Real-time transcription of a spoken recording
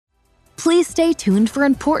Please stay tuned for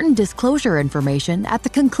important disclosure information at the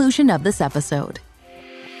conclusion of this episode.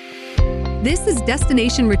 This is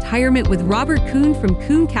Destination Retirement with Robert Kuhn from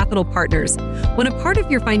Kuhn Capital Partners. When a part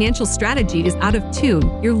of your financial strategy is out of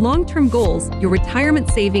tune, your long-term goals, your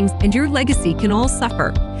retirement savings, and your legacy can all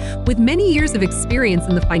suffer. With many years of experience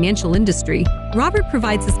in the financial industry, Robert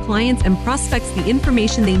provides his clients and prospects the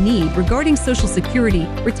information they need regarding Social Security,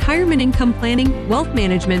 retirement income planning, wealth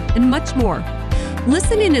management, and much more.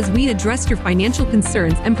 Listen in as we address your financial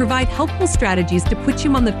concerns and provide helpful strategies to put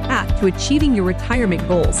you on the path to achieving your retirement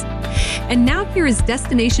goals. And now here is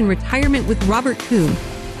Destination Retirement with Robert Kuhn.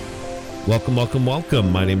 Welcome, welcome,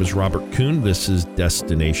 welcome. My name is Robert Kuhn. This is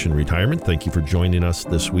Destination Retirement. Thank you for joining us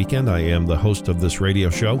this weekend. I am the host of this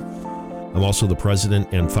radio show. I'm also the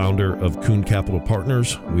president and founder of Kuhn Capital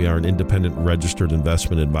Partners. We are an independent registered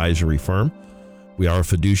investment advisory firm. We are a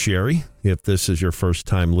fiduciary. If this is your first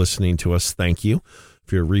time listening to us, thank you.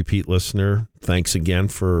 If you're a repeat listener, thanks again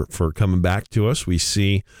for coming back to us. We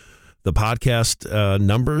see the podcast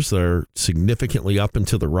numbers are significantly up and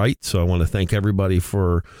to the right. So I want to thank everybody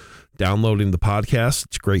for downloading the podcast.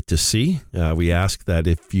 It's great to see. We ask that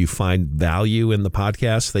if you find value in the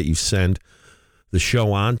podcast, that you send the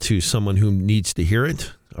show on to someone who needs to hear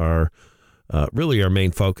it. Really, our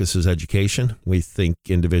main focus is education. We think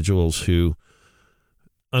individuals who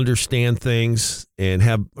understand things and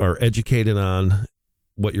are educated on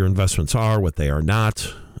what your investments are, what they are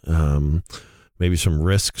not, maybe some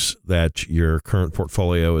risks that your current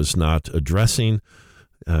portfolio is not addressing.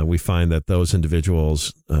 We find that those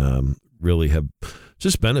individuals really have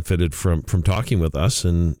just benefited from talking with us,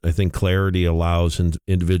 and I think clarity allows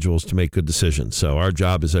individuals to make good decisions. So our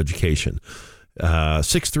job is education.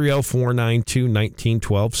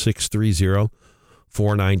 630-492-1912,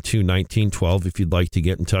 630-492-1912 if you'd like to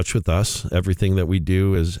get in touch with us. Everything that we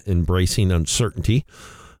do is embracing uncertainty.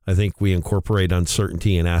 I think we incorporate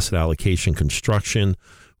uncertainty in asset allocation construction,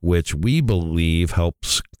 which we believe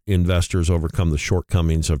helps investors overcome the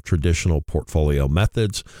shortcomings of traditional portfolio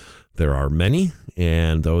methods. There are many,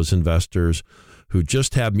 and those investors who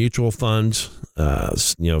just have mutual funds,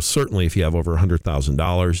 certainly if you have over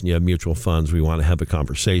 $100,000 and you have mutual funds, we want to have a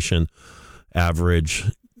conversation. Average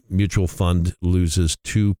mutual fund loses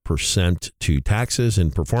 2% to taxes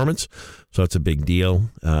in performance. So that's a big deal.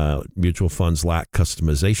 Mutual funds lack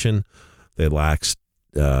customization. They lack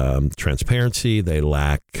transparency. They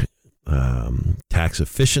lack tax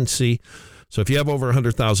efficiency. So if you have over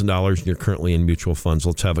 $100,000 and you're currently in mutual funds,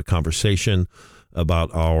 let's have a conversation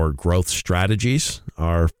about our growth strategies.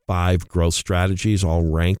 Our 5 growth strategies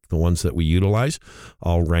all rank, the ones that we utilize,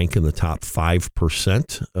 all rank in the top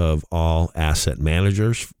 5% of all asset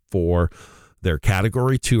managers for their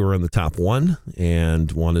category. 2 are in the top 1,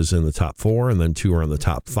 and 1 is in the top 4, and then 2 are in the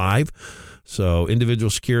top 5. So individual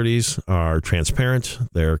securities are transparent,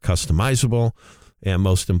 they're customizable, and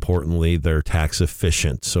most importantly, they're tax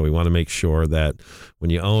efficient. So we want to make sure that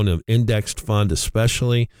when you own an indexed fund,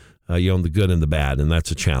 especially, you own the good and the bad, and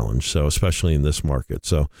that's a challenge. So especially in this market.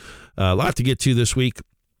 So a lot to get to this week.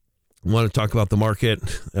 I want to talk about the market.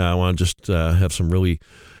 I want to just have some really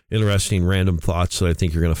interesting random thoughts that I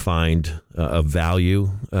think you're going to find of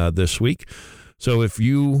value this week. So if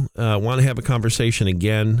you want to have a conversation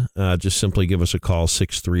again, just simply give us a call,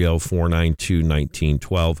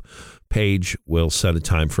 630-492-1912. Paige will set a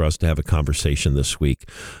time for us to have a conversation this week.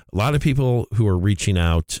 A lot of people who are reaching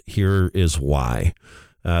out, here is why.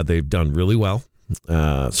 They've done really well.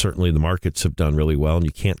 Certainly the markets have done really well, and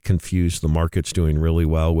you can't confuse the markets doing really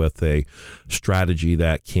well with a strategy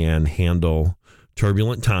that can handle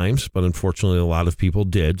turbulent times, but unfortunately a lot of people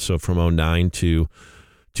did. So from 2009 to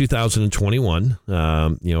 2021,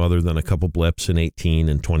 other than a couple blips in 18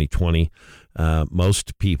 and 2020,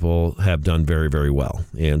 most people have done very, very well.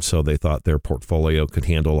 And so they thought their portfolio could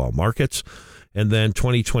handle all markets. And then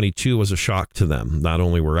 2022 was a shock to them. Not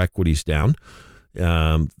only were equities down,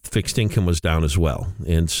 fixed income was down as well.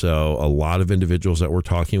 And so a lot of individuals that we're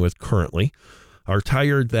talking with currently are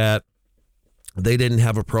tired that they didn't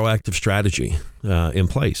have a proactive strategy in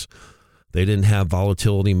place. They didn't have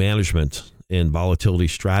volatility management and volatility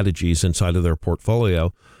strategies inside of their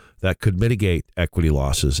portfolio that could mitigate equity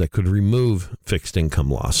losses, that could remove fixed income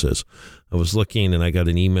losses. I was looking and I got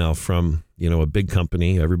an email from, a big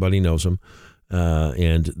company, everybody knows them,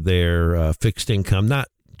 and their fixed income, not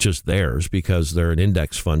just theirs because they're an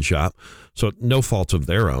index fund shop. So no fault of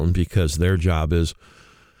their own, because their job is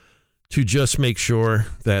to just make sure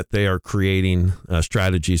that they are creating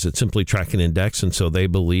strategies that simply track an index. And so they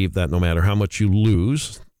believe that no matter how much you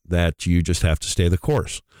lose, that you just have to stay the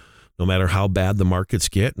course. No matter how bad the markets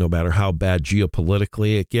get, no matter how bad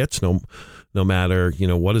geopolitically it gets, no no matter,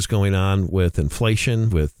 what is going on with inflation,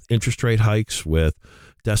 with interest rate hikes, with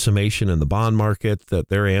decimation in the bond market, that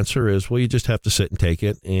their answer is, well, you just have to sit and take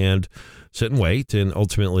it and sit and wait, and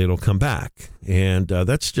ultimately it'll come back. And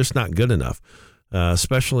that's just not good enough,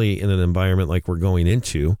 especially in an environment like we're going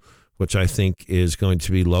into, which I think is going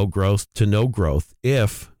to be low growth to no growth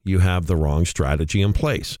if you have the wrong strategy in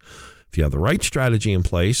place. If you have the right strategy in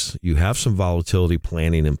place, you have some volatility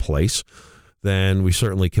planning in place, then we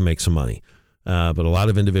certainly can make some money. But a lot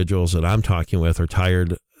of individuals that I'm talking with are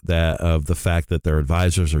tired of the fact that their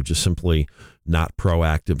advisors are just simply not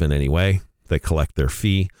proactive in any way. They collect their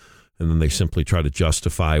fee, and then they simply try to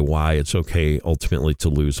justify why it's okay ultimately to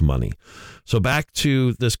lose money. So back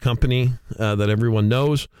to this company that everyone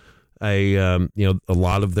knows. A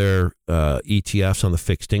lot of their ETFs on the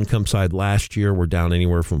fixed income side last year were down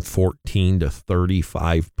anywhere from 14 to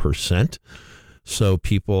 35%. So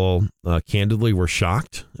people candidly were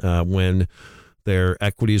shocked when their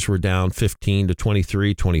equities were down 15 to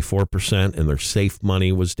 23, 24%, and their safe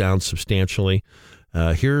money was down substantially.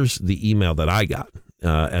 Here's the email that I got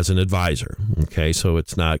as an advisor. Okay, so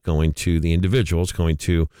it's not going to the individual, it's going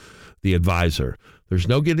to the advisor. There's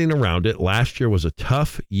no getting around it. Last year was a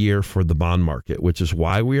tough year for the bond market, which is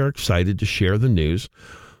why we are excited to share the news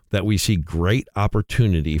that we see great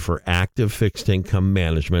opportunity for active fixed income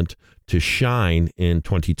management to shine in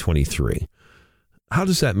 2023. How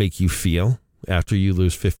does that make you feel after you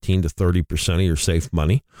lose 15 to 30% of your safe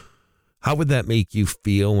money? How would that make you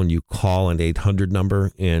feel when you call an 800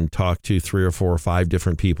 number and talk to 3 or 4 or 5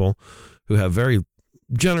 different people who have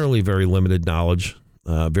generally very limited knowledge,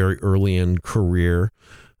 very early in career,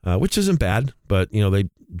 which isn't bad, but they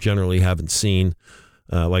generally haven't seen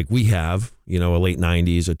like we have, a late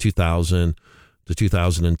 90s, a 2000 to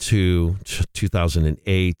 2002,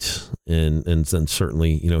 2008, and then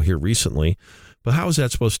certainly here recently. But how is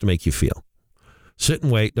that supposed to make you feel? Sit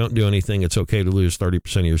and wait, don't do anything. It's okay to lose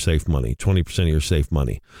 30% of your safe money, 20% of your safe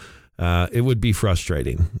money. It would be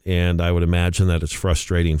frustrating, and I would imagine that it's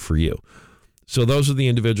frustrating for you. So those are the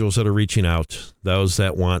individuals that are reaching out, those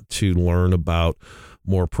that want to learn about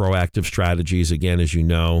more proactive strategies. Again, as you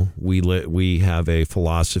know, we have a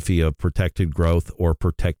philosophy of protected growth or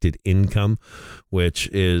protected income, which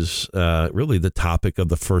is really the topic of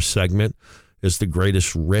the first segment. Is the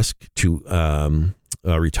greatest risk to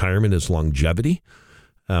retirement is longevity.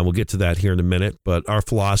 We'll get to that here in a minute, but our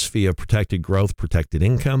philosophy of protected growth, protected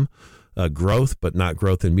income, growth, but not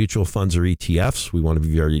growth in mutual funds or ETFs. We want to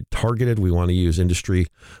be very targeted. We want to use industry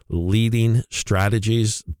leading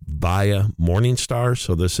strategies via Morningstar.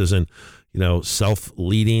 So this isn't,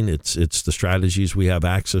 self-leading. It's the strategies we have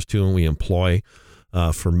access to and we employ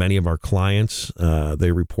for many of our clients.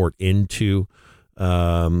 They report into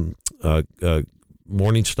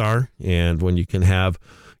Morningstar, and when you can have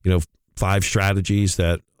 5 strategies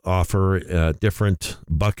that offer different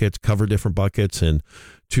buckets, cover different buckets, and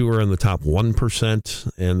 2 are in the top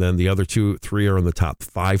 1%, and then the other 3 are in the top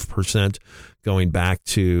 5% going back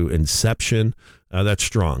to inception, that's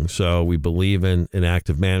strong. So we believe in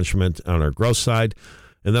active management on our growth side,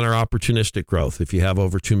 and then our opportunistic growth. If you have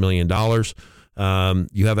over $2 million,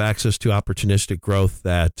 you have access to opportunistic growth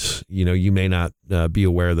that you may not be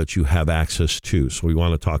aware that you have access to. So we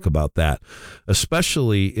want to talk about that,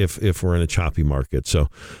 especially if we're in a choppy market. So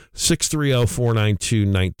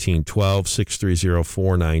 630-492-1912,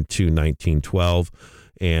 630-492-1912,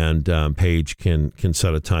 and Paige can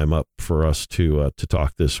set a time up for us to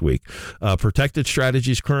talk this week. Protected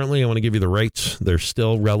strategies currently, I want to give you the rates. They're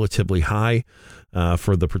still relatively high.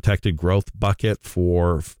 For the protected growth bucket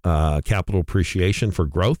for capital appreciation for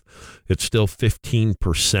growth, it's still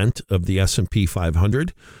 15% of the S&P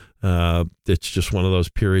 500. It's just one of those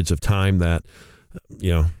periods of time that,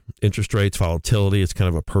 interest rates, volatility, it's kind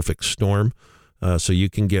of a perfect storm. So you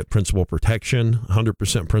can get principal protection,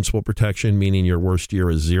 100% principal protection, meaning your worst year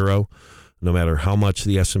is 0, no matter how much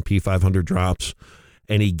the S&P 500 drops.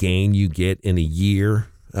 Any gain you get in a year,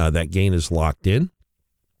 that gain is locked in.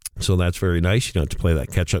 So that's very nice. You don't have to play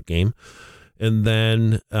that catch-up game. And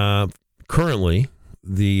then currently,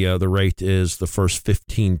 the rate is the first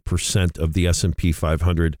 15% of the S&P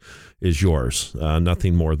 500 is yours.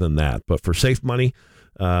 Nothing more than that. But for safe money,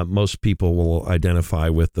 most people will identify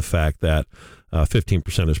with the fact that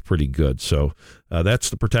 15% is pretty good. So that's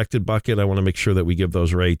the protected bucket. I want to make sure that we give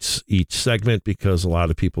those rates each segment because a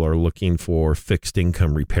lot of people are looking for fixed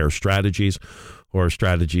income repair strategies or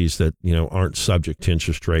strategies that aren't subject to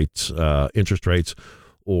interest rates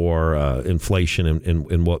or inflation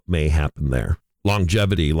and what may happen there.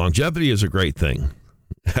 Longevity is a great thing.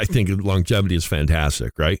 I think longevity is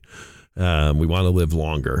fantastic, right? We want to live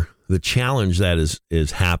longer. The challenge that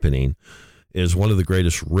is happening is one of the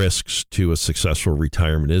greatest risks to a successful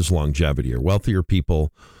retirement is longevity. Or wealthier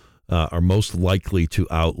people are most likely to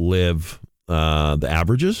outlive the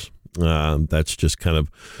averages. That's just kind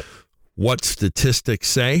of what statistics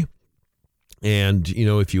say. And,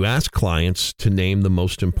 if you ask clients to name the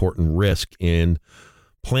most important risk in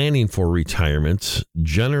planning for retirement,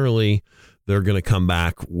 generally they're going to come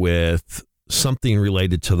back with something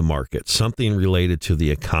related to the market, something related to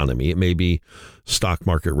the economy. It may be stock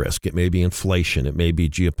market risk. It may be inflation. It may be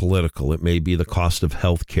geopolitical. It may be the cost of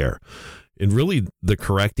health care. And really, the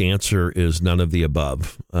correct answer is none of the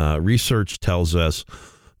above. Research tells us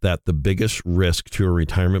that the biggest risk to a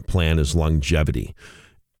retirement plan is longevity,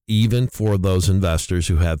 even for those investors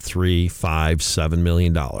who have $3, $5, $7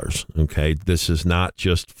 million. Okay, this is not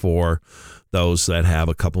just for those that have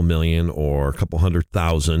a couple million or a couple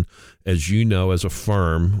 100,000. As you know, as a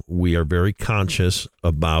firm, we are very conscious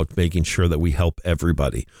about making sure that we help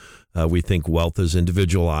everybody. We think wealth is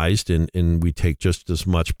individualized, and we take just as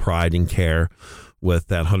much pride and care with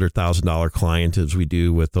that $100,000 client as we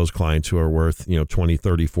do with those clients who are worth, $20, $30,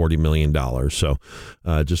 $40 million. So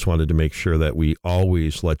just wanted to make sure that we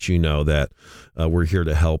always let you know that we're here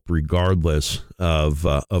to help regardless of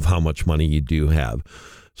how much money you do have.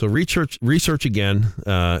 So research again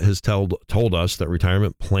has told us that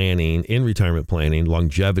retirement planning,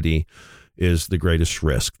 longevity is the greatest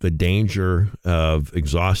risk. The danger of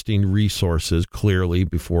exhausting resources clearly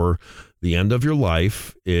before the end of your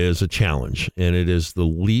life is a challenge, and it is the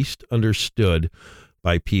least understood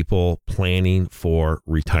by people planning for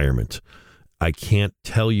retirement. I can't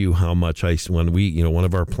tell you how much when we, one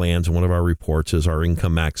of our plans and one of our reports is our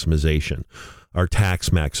income maximization, our tax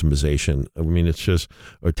maximization. I mean, it's just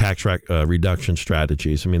our tax reduction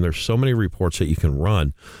strategies. I mean, there's so many reports that you can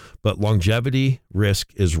run, but longevity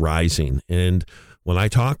risk is rising. And when I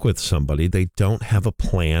talk with somebody, they don't have a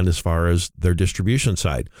plan as far as their distribution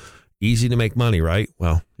side. Easy to make money, right?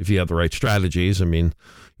 Well, if you have the right strategies, I mean,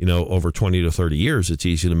 over 20 to 30 years, it's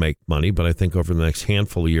easy to make money. But I think over the next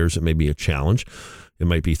handful of years, it may be a challenge. It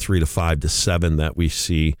might be 3 to 5 to 7 that we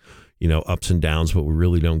see, ups and downs, but we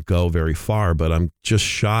really don't go very far. But I'm just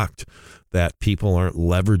shocked that people aren't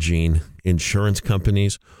leveraging insurance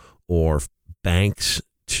companies or banks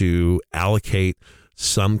to allocate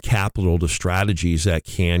some capital to strategies that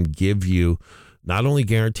can give you not only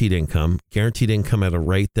guaranteed income at a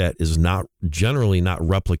rate that is generally not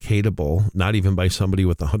replicatable, not even by somebody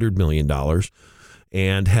with $100 million,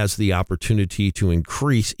 and has the opportunity to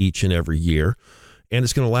increase each and every year. And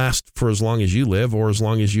it's going to last for as long as you live or as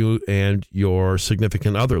long as you and your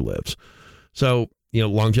significant other lives. So,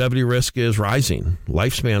 longevity risk is rising.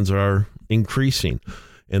 Lifespans are increasing.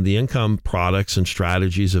 And the income products and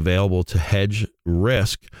strategies available to hedge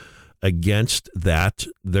risk against that,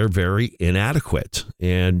 they're very inadequate.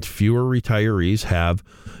 And fewer retirees have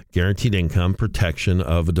guaranteed income protection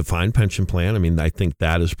of a defined pension plan. I mean, I think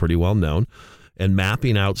that is pretty well known. And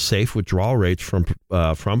mapping out safe withdrawal rates from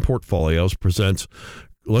portfolios presents,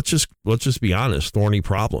 let's just be honest, thorny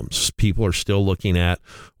problems. People are still looking at,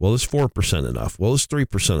 well, is 4% enough? Well, is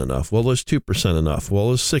 3% enough? Well, is 2% enough?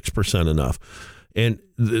 Well, is 6% enough? And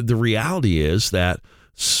the reality is that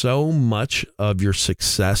so much of your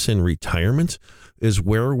success in retirement is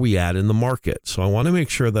where are we at in the market. So I want to make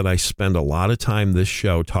sure that I spend a lot of time this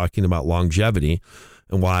show talking about longevity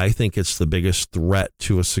and why I think it's the biggest threat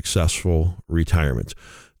to a successful retirement.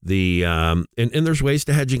 And there's ways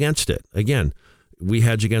to hedge against it. Again, we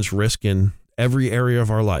hedge against risk in every area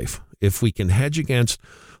of our life. If we can hedge against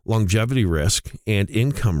longevity risk and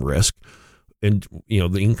income risk, and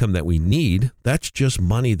the income that we need, that's just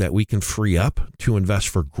money that we can free up to invest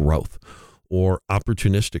for growth or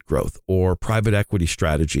opportunistic growth or private equity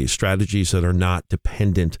strategies that are not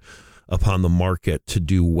dependent upon the market to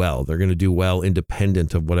do well. They're going to do well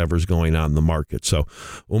independent of whatever's going on in the market. So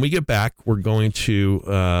when we get back, we're going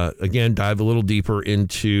to, again, dive a little deeper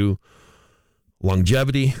into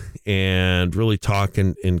longevity and really talk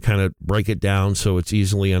and kind of break it down so it's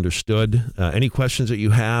easily understood. Any questions that you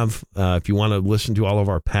have, if you want to listen to all of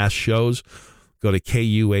our past shows, go to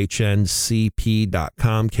kuhncp.com,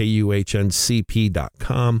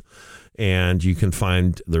 and you can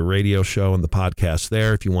find the radio show and the podcast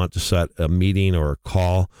there. If you want to set a meeting or a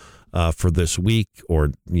call for this week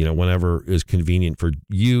or, whenever is convenient for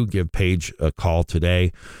you, give Paige a call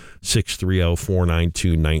today.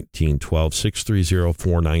 630-492-1912,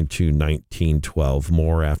 630-492-1912.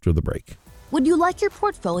 More after the break. Would you like your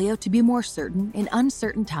portfolio to be more certain in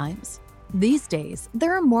uncertain times? These days,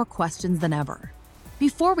 there are more questions than ever.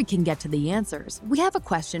 Before we can get to the answers, we have a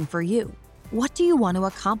question for you. What do you want to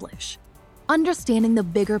accomplish? Understanding the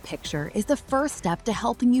bigger picture is the first step to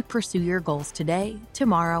helping you pursue your goals today,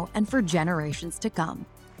 tomorrow, and for generations to come.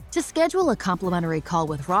 To schedule a complimentary call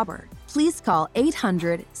with Robert, please call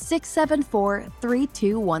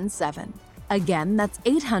 800-674-3217. Again, that's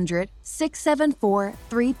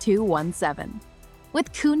 800-674-3217.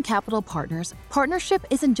 With Kuhn Capital Partners, partnership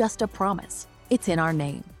isn't just a promise, it's in our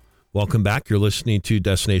name. Welcome back. You're listening to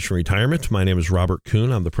Destination Retirement. My name is Robert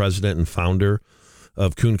Kuhn. I'm the president and founder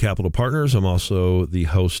of Kuhn Capital Partners. I'm also the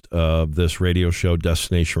host of this radio show,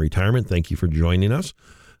 Destination Retirement. Thank you for joining us.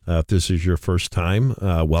 If this is your first time,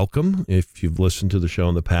 welcome. If you've listened to the show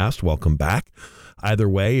in the past, welcome back. Either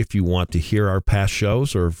way, if you want to hear our past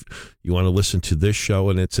shows or if you want to listen to this show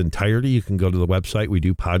in its entirety, you can go to the website. We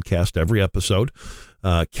do podcast every episode,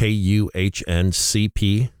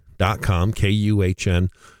 kuhncp.com, kuhncp.com.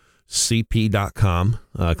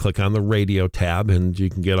 Click on the radio tab and you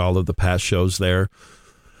can get all of the past shows there.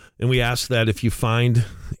 And we ask that if you find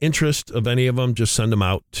interest of any of them, just send them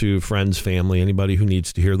out to friends, family, anybody who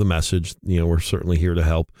needs to hear the message. We're certainly here to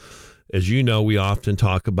help. As you know, we often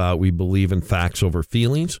talk about, we believe in facts over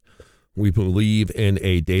feelings. We believe in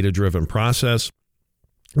a data-driven process.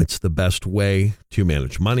 It's the best way to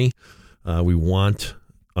manage money. We want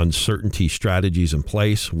uncertainty strategies in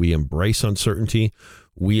place. We embrace uncertainty.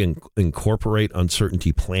 We incorporate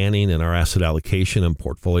uncertainty planning in our asset allocation and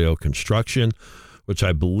portfolio construction, which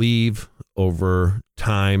I believe over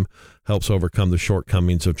time helps overcome the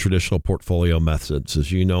shortcomings of traditional portfolio methods.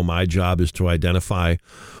 As you know, my job is to identify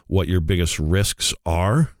what your biggest risks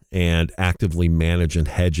are and actively manage and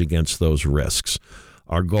hedge against those risks.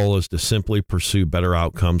 Our goal is to simply pursue better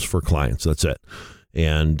outcomes for clients. That's it.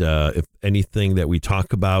 And if anything that we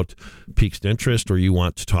talk about piques interest, or you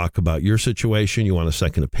want to talk about your situation, you want a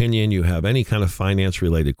second opinion, you have any kind of finance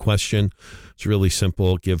related question, it's really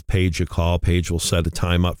simple. Give Paige a call. Paige will set a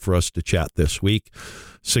time up for us to chat this week.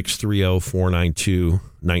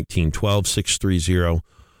 630-492-1912,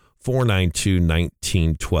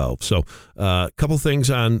 630-492-1912. So a couple things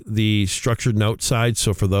on the structured note side.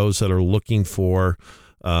 So for those that are looking for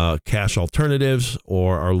cash alternatives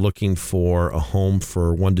or are looking for a home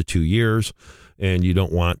for 1 to 2 years and you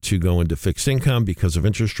don't want to go into fixed income because of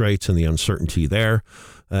interest rates and the uncertainty there.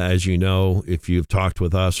 As you know, if you've talked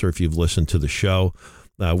with us or if you've listened to the show,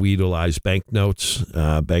 we utilize banknotes.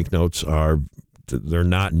 Banknotes they're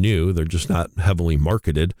not new. They're just not heavily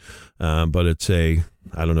marketed. But it's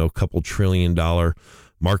couple $1 trillion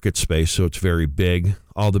market space. So it's very big.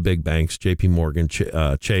 All the big banks, JP Morgan,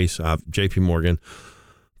 Chase, JP Morgan,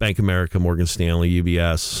 Bank of America, Morgan Stanley,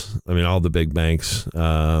 UBS. All the big banks,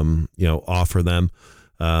 offer them.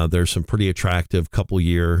 There's some pretty attractive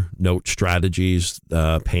couple-year note strategies,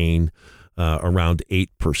 paying around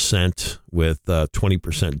 8% with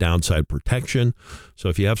 20% downside protection. So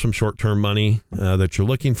if you have some short-term money that you're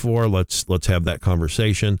looking for, let's have that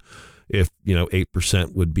conversation. If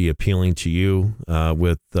 8% would be appealing to you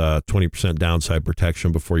with 20% downside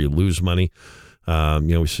protection before you lose money.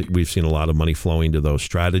 We've seen a lot of money flowing to those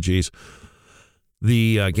strategies.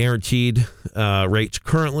 The guaranteed rates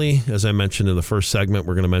currently, as I mentioned in the first segment,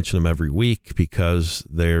 we're going to mention them every week because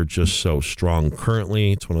they're just so strong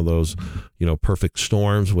currently. It's one of those, perfect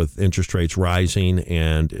storms with interest rates rising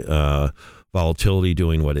and volatility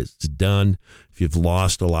doing what it's done. If you've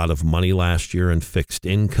lost a lot of money last year in fixed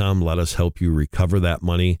income, let us help you recover that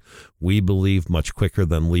money. We believe much quicker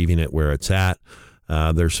than leaving it where it's at.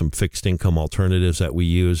 There's some fixed income alternatives that we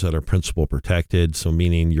use that are principal protected, so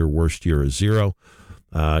meaning your worst year is zero.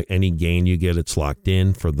 Any gain you get, it's locked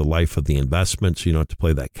in for the life of the investment, so you don't have to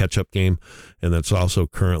play that catch-up game. And that's also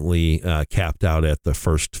currently capped out at the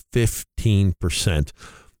first 15%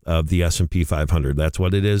 of the S&P 500. That's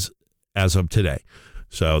what it is as of today.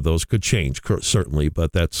 So those could change, certainly,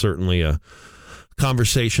 but that's certainly a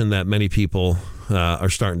conversation that many people are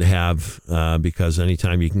starting to have because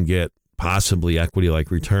anytime you can get possibly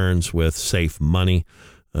equity-like returns with safe money,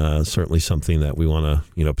 certainly something that we want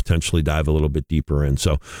to, potentially dive a little bit deeper in.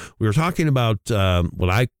 So we were talking about what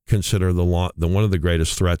I consider the one of the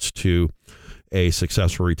greatest threats to a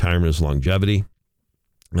successful retirement is longevity.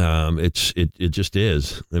 It just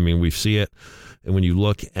is. We see it, and when you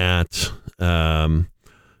look at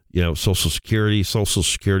Social Security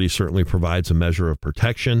certainly provides a measure of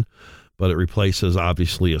protection, but it replaces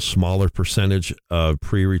obviously a smaller percentage of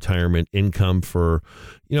pre-retirement income for,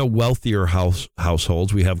 wealthier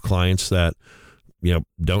households. We have clients that,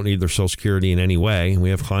 don't need their Social Security in any way. And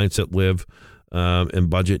we have clients that live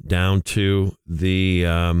and budget down to the,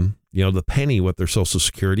 the penny what their Social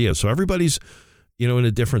Security is. So everybody's, in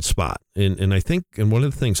a different spot. And I think, and one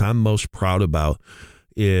of the things I'm most proud about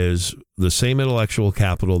is the same intellectual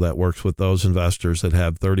capital that works with those investors that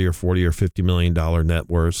have 30 or 40 or $50 million net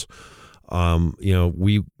worths.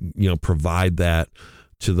 We provide that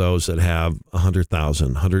to those that have $100,000,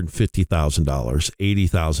 $150,000,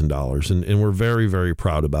 $80,000. And we're very, very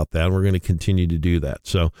proud about that. And we're going to continue to do that.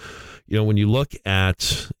 So, when you look at,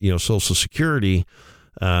 Social Security,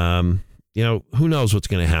 who knows what's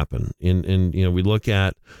going to happen? And we look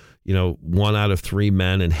at, 1 out of 3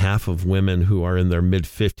 men and half of women who are in their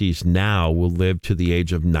mid-50s now will live to the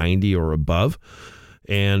age of 90 or above.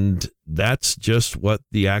 And that's just what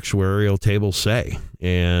the actuarial tables say.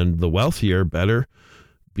 And the wealthier better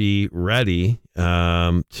be ready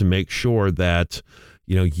to make sure that,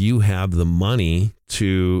 you have the money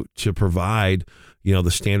to provide,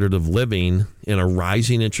 the standard of living in a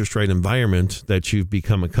rising interest rate environment that you've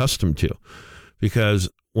become accustomed to. Because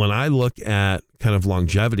when I look at kind of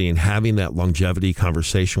longevity and having that longevity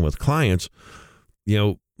conversation with clients,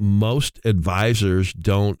 most advisors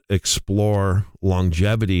don't explore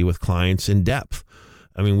longevity with clients in depth.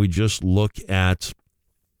 I mean, we just look at,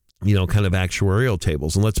 kind of actuarial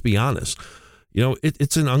tables. And let's be honest,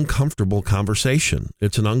 it's an uncomfortable conversation.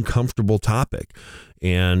 It's an uncomfortable topic.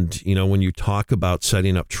 And, when you talk about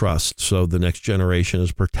setting up trust so the next generation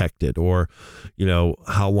is protected, or,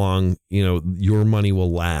 how long, your money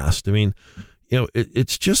will last. I mean,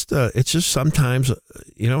 it's just sometimes,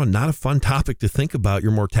 not a fun topic to think about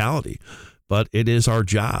your mortality, but it is our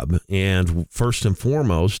job. And first and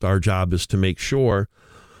foremost, our job is to make sure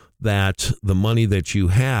that the money that you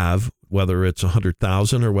have, whether it's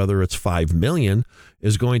 100,000 or whether it's 5 million,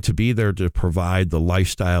 is going to be there to provide the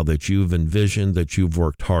lifestyle that you've envisioned, that you've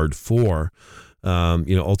worked hard for.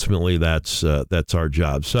 Ultimately, that's our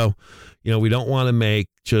job. So, we don't want to make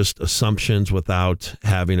just assumptions without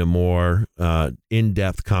having a more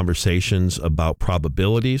in-depth conversations about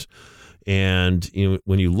probabilities. And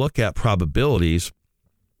when you look at probabilities,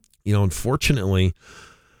 unfortunately,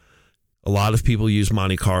 a lot of people use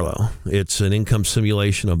Monte Carlo. It's an income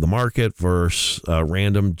simulation of the market versus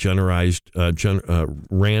randomly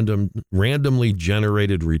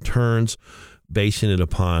generated returns, basing it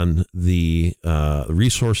upon the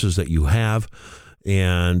resources that you have.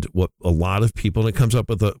 And what a lot of people, and it comes up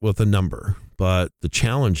with a number, but the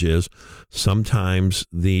challenge is sometimes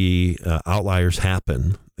the outliers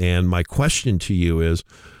happen. And my question to you is,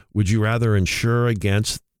 would you rather insure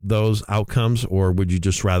against those outcomes, or would you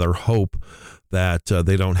just rather hope that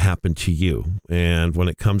they don't happen to you? And when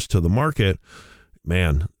it comes to the market,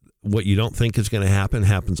 man, what you don't think is going to happen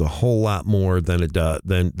happens a whole lot more than it does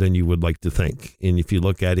than you would like to think. And if you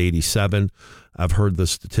look at 87, I've heard the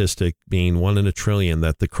statistic being 1 in a trillion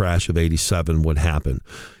that the crash of 87 would happen.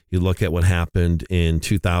 You look at what happened in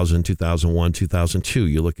 2000, 2001, 2002.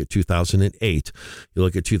 You look at 2008. You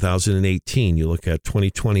look at 2018. You look at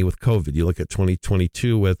 2020 with COVID. You look at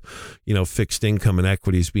 2022 with, fixed income and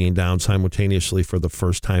equities being down simultaneously for the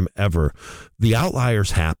first time ever. The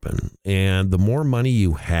outliers happen. And the more money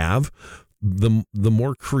you have, the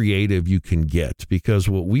more creative you can get. Because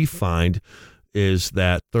what we find is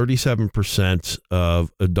that 37%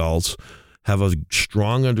 of adults have a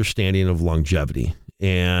strong understanding of longevity.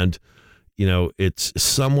 And, it's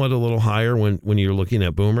somewhat a little higher when you're looking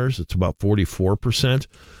at boomers. It's about 44%.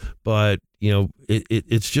 But,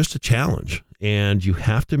 it's just a challenge. And you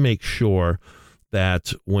have to make sure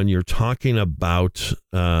that when you're talking about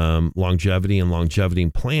longevity and longevity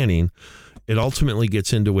planning, it ultimately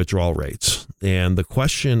gets into withdrawal rates. And the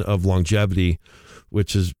question of longevity,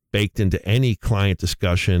 which is baked into any client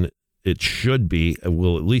discussion, it should be,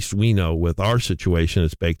 well, at least we know with our situation,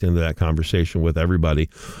 it's baked into that conversation with everybody.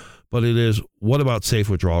 But it is, what about safe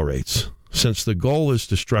withdrawal rates? Since the goal is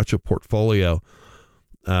to stretch a portfolio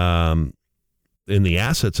in the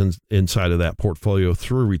assets inside of that portfolio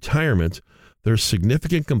through retirement, there's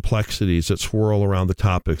significant complexities that swirl around the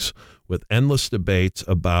topics, with endless debates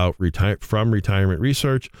about from retirement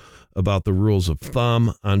research about the rules of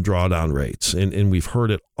thumb on drawdown rates. And we've heard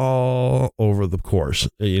it all over the course.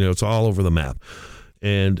 It's all over the map.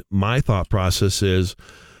 And my thought process is,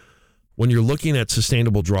 when you're looking at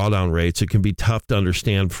sustainable drawdown rates, it can be tough to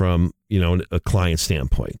understand from, a client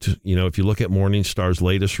standpoint. If you look at Morningstar's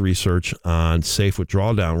latest research on safe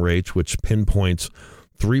withdrawal rates, which pinpoints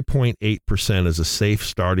 3.8% as a safe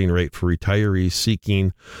starting rate for retirees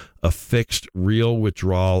seeking a fixed real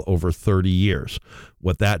withdrawal over 30 years.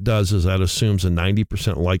 What that does is that assumes a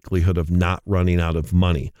 90% likelihood of not running out of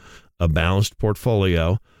money. A balanced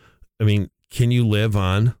portfolio, can you live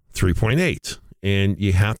on 3.8? And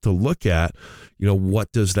you have to look at,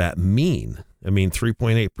 what does that mean?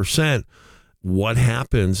 3.8%, what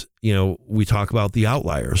happens? We talk about the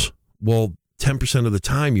outliers. Well, 10% of the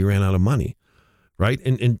time you ran out of money, right?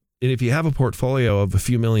 And if you have a portfolio of a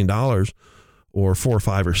few $1 million or 4 or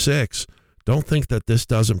 5 or 6, don't think that this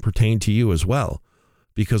doesn't pertain to you as well.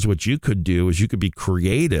 Because what you could do is you could be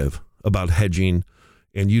creative about hedging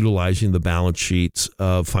and utilizing the balance sheets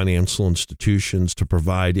of financial institutions to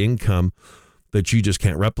provide income that you just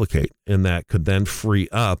can't replicate. And that could then free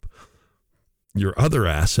up your other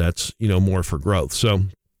assets, more for growth. So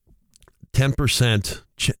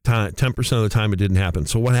 10% of the time it didn't happen.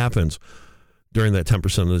 So what happens during that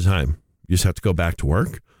 10% of the time? You just have to go back to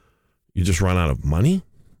work. You just run out of money.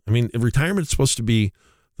 I mean, retirement is supposed to be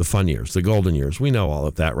the fun years, the golden years. We know all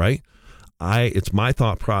of that, right? It's my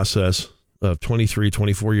thought process of 23,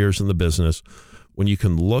 24 years in the business. When you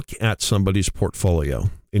can look at somebody's portfolio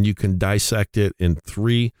and you can dissect it in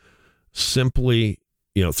three simple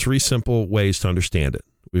ways to understand it.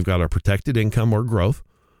 We've got our protected income or growth.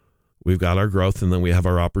 We've got our growth, and then we have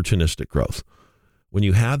our opportunistic growth. When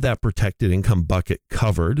you have that protected income bucket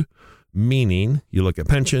covered, meaning you look at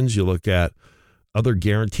pensions, you look at other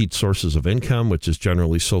guaranteed sources of income, which is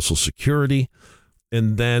generally Social Security,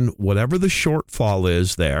 and then whatever the shortfall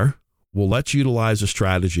is there, we'll let you utilize a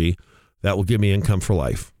strategy that will give me income for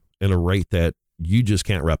life at a rate that you just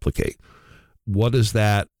can't replicate. What does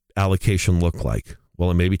that allocation look like?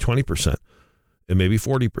 Well, it may be 20%. It may be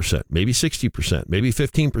 40%, maybe 60%, maybe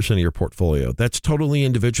 15% of your portfolio. That's totally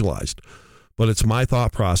individualized. But it's my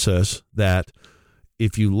thought process that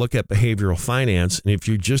if you look at behavioral finance and if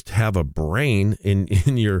you just have a brain and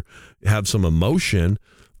have some emotion,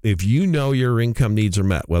 if you know your income needs are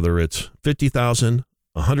met, whether it's $50,000,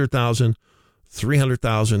 $100,000,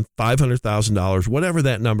 $300,000, $500,000, whatever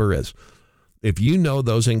that number is, if you know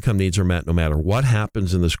those income needs are met, no matter what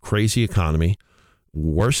happens in this crazy economy,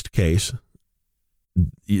 worst case,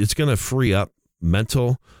 it's going to free up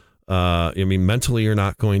mentally, you're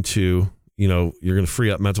not going to, you're going to free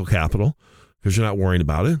up mental capital because you're not worrying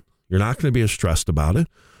about it. You're not going to be as stressed about it.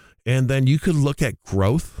 And then you could look at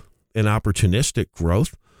growth and opportunistic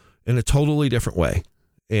growth in a totally different way.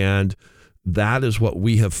 And that is what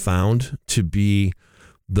we have found to be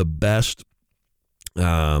the best,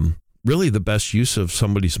 really the best use of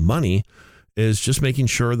somebody's money, is just making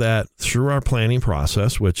sure that through our planning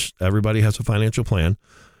process, which everybody has a financial plan,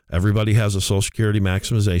 everybody has a Social Security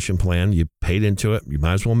maximization plan. You paid into it, you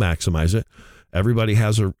might as well maximize it. Everybody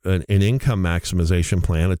has an income maximization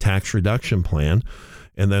plan, a tax reduction plan,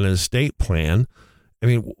 and then an estate plan.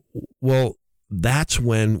 That's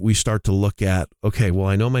when we start to look at, okay, well,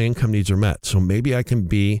 I know my income needs are met, so maybe I can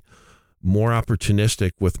be more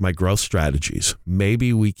opportunistic with my growth strategies.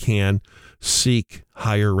 Maybe we can seek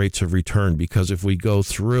higher rates of return, because if we go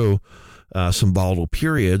through some volatile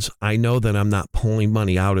periods, I know that I'm not pulling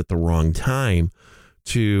money out at the wrong time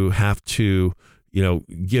to have to,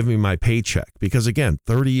 give me my paycheck. Because again,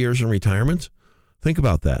 30 years in retirement, think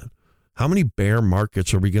about that. How many bear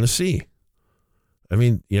markets are we going to see?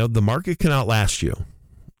 The market can outlast you.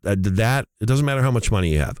 It doesn't matter how much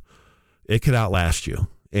money you have. It could outlast you.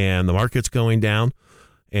 And the market's going down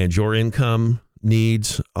and your income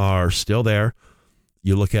needs are still there.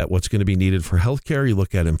 You look at what's going to be needed for healthcare. You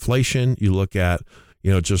look at inflation. You look at,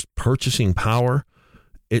 just purchasing power.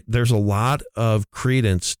 There's a lot of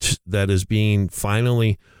credence that is being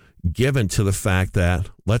finally given to the fact that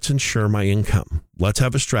let's insure my income. Let's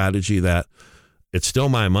have a strategy that it's still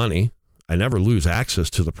my money. I never lose access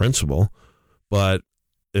to the principal, but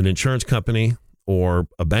an insurance company or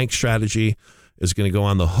a bank strategy is going to go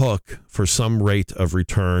on the hook for some rate of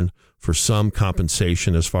return, for some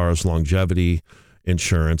compensation as far as longevity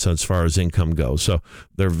insurance, as far as income goes. So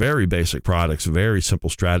they're very basic products, very simple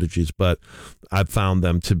strategies, but I've found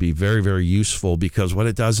them to be very, very useful, because what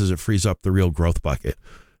it does is it frees up the real growth bucket.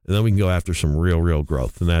 And then we can go after some real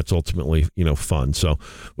growth. And that's ultimately, fun. So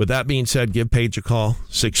with that being said, give Paige a call,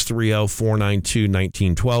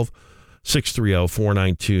 630-492-1912.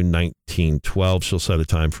 630-492-1912. She'll set a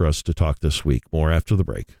time for us to talk this week. More after the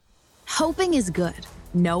break. Hoping is good.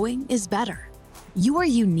 Knowing is better. You are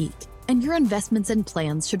unique, and your investments and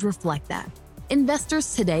plans should reflect that.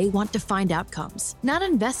 Investors today want defined outcomes, not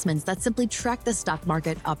investments that simply track the stock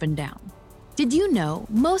market up and down. Did you know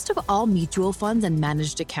most of all mutual funds and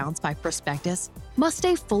managed accounts by prospectus must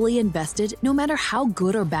stay fully invested no matter how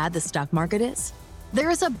good or bad the stock market is?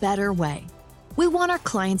 There is a better way. We want our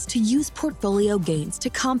clients to use portfolio gains to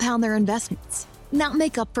compound their investments, not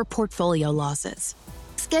make up for portfolio losses.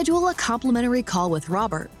 Schedule a complimentary call with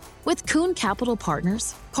Robert. With Kuhn Capital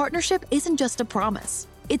Partners, partnership isn't just a promise,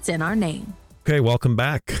 it's in our name. Okay, welcome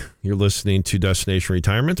back. You're listening to Destination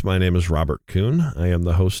Retirement. My name is Robert Kuhn. I am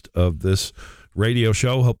the host of this radio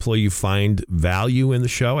show. Hopefully you find value in the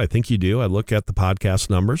show. I think you do. I look at the podcast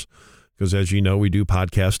numbers because, as you know, we do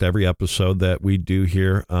podcast every episode that we do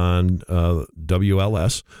here on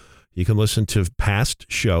WLS. You can listen to past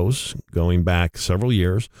shows going back several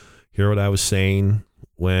years, hear what I was saying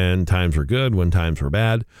when times were good, when times were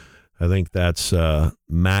bad. I think that's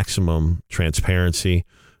maximum transparency.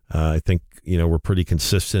 I think, we're pretty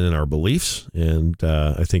consistent in our beliefs, and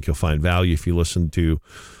I think you'll find value if you listen to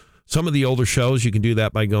some of the older shows. You can do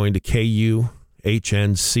that by going to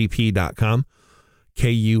kuhncp.com,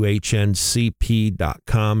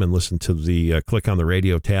 kuhncp.com, and listen to the click on the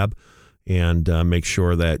radio tab, and make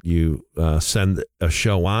sure that you send a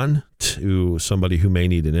show on to somebody who may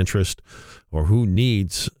need an interest or who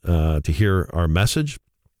needs to hear our message.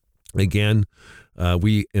 Again,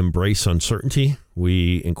 we embrace uncertainty.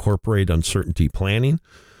 We incorporate uncertainty planning.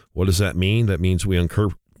 What does that mean? That means we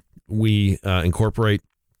incorporate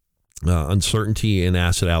uncertainty in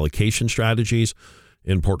asset allocation strategies,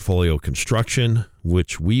 in portfolio construction,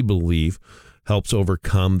 which we believe helps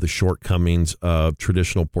overcome the shortcomings of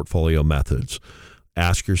traditional portfolio methods.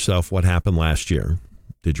 Ask yourself what happened last year.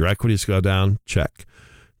 Did your equities go down? Check.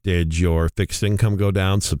 Did your fixed income go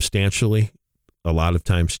down substantially? A lot of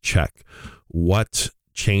times, check. What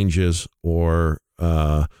changes or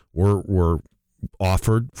were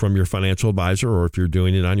offered from your financial advisor, or if you're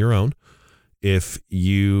doing it on your own? If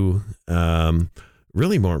you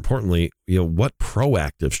really, more importantly, what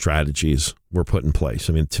proactive strategies were put in place?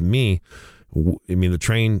 To me, the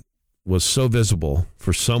train was so visible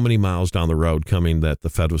for so many miles down the road coming that the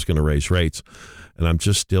Fed was going to raise rates. And I'm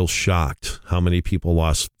just still shocked how many people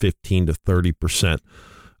lost 15 to 30%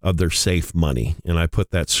 of their safe money. And I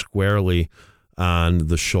put that squarely on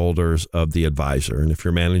the shoulders of the advisor. And if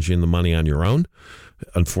you're managing the money on your own,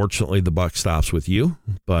 unfortunately, the buck stops with you.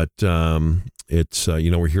 But it's,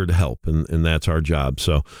 we're here to help, and that's our job.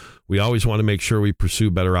 So we always want to make sure we pursue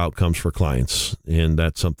better outcomes for clients. And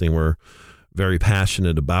that's something we're very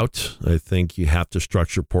passionate about. I think you have to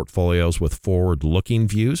structure portfolios with forward-looking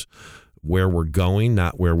views, where we're going,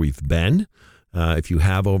 not where we've been. If you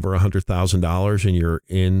have over $100,000 and you're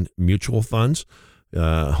in mutual funds,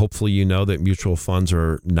 hopefully you know that mutual funds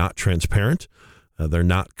are not transparent. They're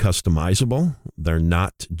not customizable. They're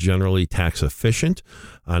not generally tax efficient.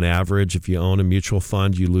 On average, if you own a mutual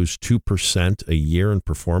fund, you lose 2% a year in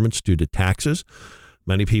performance due to taxes.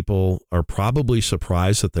 Many people are probably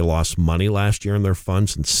surprised that they lost money last year in their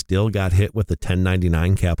funds and still got hit with a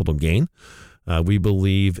 1099 capital gain. We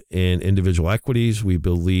believe in individual equities. We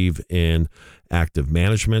believe in active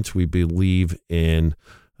management. We believe in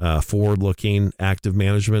forward-looking active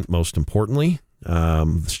management. Most importantly,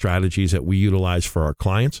 the strategies that we utilize for our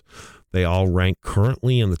clients, they all rank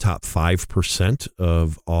currently in the top 5%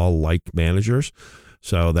 of all like managers.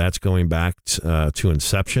 So that's going back to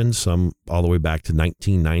inception, some all the way back to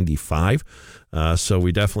 1995. So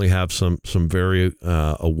we definitely have some very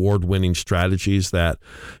award-winning strategies that,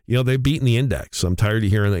 they've beaten the index. I'm tired of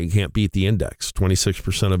hearing that you can't beat the index.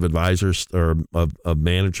 26% of advisors or of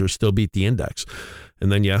managers still beat the index.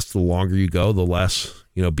 And then, yes, the longer you go, the less,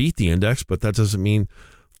 beat the index. But that doesn't mean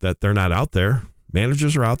that they're not out there.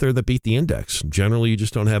 Managers are out there that beat the index. Generally, you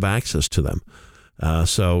just don't have access to them.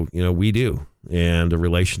 So we do. And a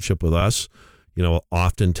relationship with us,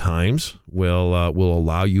 oftentimes will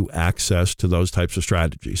allow you access to those types of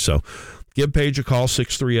strategies. So give Paige a call,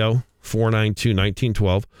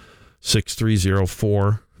 630-492-1912,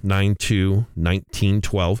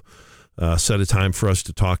 630-492-1912. Set a time for us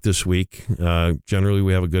to talk this week. Generally,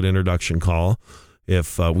 we have a good introduction call.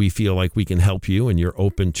 If we feel like we can help you and you're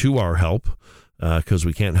open to our help, because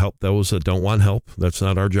we can't help those that don't want help. That's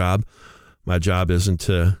not our job. My job isn't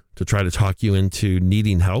to try to talk you into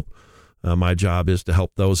needing help. My job is to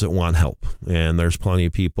help those that want help. And there's plenty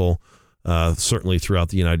of people, certainly throughout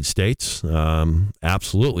the United States,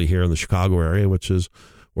 absolutely here in the Chicago area, which is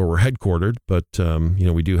where we're headquartered. But,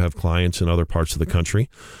 we do have clients in other parts of the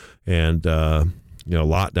country and, a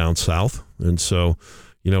lot down south. And so,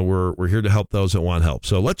 we're here to help those that want help.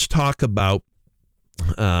 So let's talk about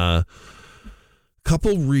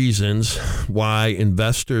couple reasons why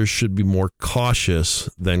investors should be more cautious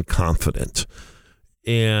than confident.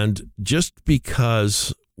 And just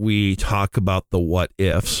because we talk about the what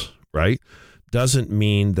ifs, right, doesn't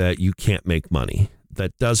mean that you can't make money.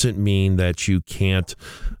 That doesn't mean that you can't,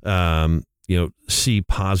 see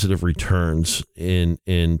positive returns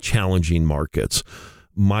in challenging markets.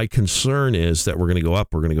 My concern is that we're going to go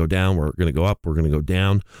up, we're going to go down, we're going to go up, we're going to go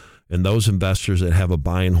down. And those investors that have a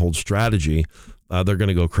buy and hold strategy, they're going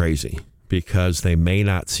to go crazy because they may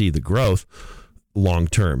not see the growth long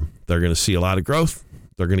term. They're going to see a lot of growth.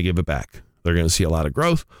 They're going to give it back. They're going to see a lot of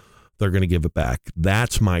growth. They're going to give it back.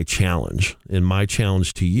 That's my challenge. And my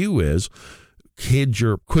challenge to you is, could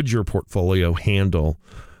your portfolio handle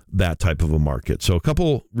that type of a market? So a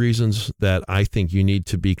couple reasons that I think you need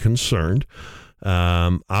to be concerned.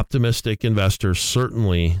 Optimistic investors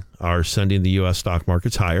certainly are sending the U.S. stock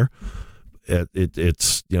markets higher.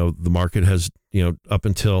 It's the market has, up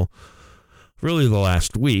until really the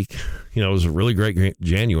last week, it was a really great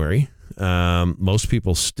January. Most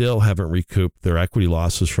people still haven't recouped their equity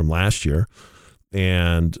losses from last year,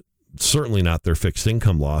 and certainly not their fixed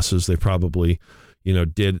income losses. They probably,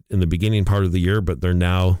 did in the beginning part of the year, but they're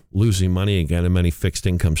now losing money again in many fixed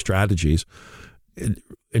income strategies.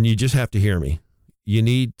 And you just have to hear me. You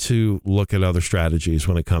need to look at other strategies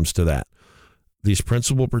when it comes to that. These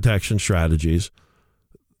principal protection strategies,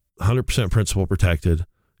 100% principal protected,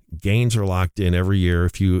 gains are locked in every year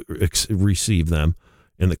if you receive them.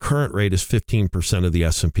 And the current rate is 15% of the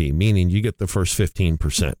S&P, meaning you get the first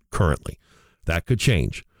 15% currently. That could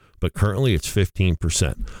change, but currently it's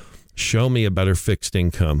 15%. Show me a better fixed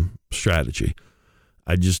income strategy.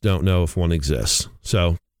 I just don't know if one exists. So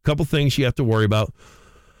a couple things you have to worry about.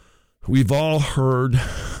 We've all heard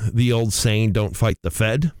the old saying, don't fight the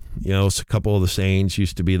Fed. So a couple of the sayings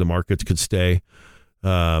used to be the markets could stay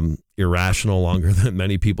irrational longer than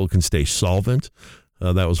many people can stay solvent.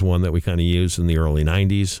 That was one that we kind of used in the early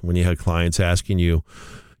 90s when you had clients asking you,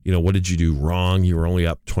 what did you do wrong? You were only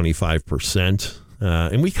up 25%.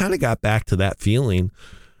 And we kind of got back to that feeling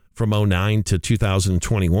from 2009 to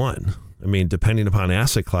 2021. I mean, depending upon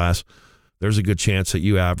asset class, there's a good chance that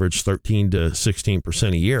you average 13 to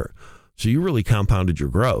 16% a year. So you really compounded your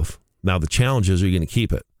growth. Now, the challenge is, are you going to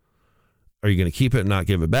keep it? Are you going to keep it and not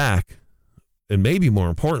give it back? And maybe more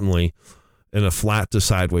importantly, in a flat to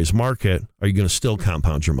sideways market, are you going to still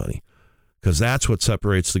compound your money? Because that's what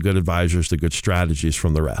separates the good advisors, the good strategies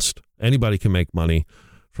from the rest. Anybody can make money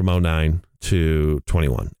from 2009 to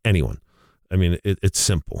 21. Anyone. I mean, it's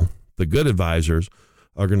simple. The good advisors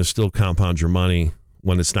are going to still compound your money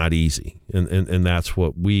when it's not easy. And that's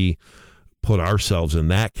what we put ourselves in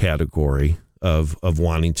that category of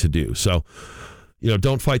wanting to do. So,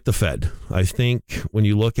 don't fight the Fed. I think when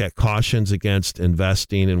you look at cautions against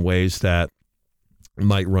investing in ways that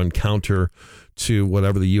might run counter to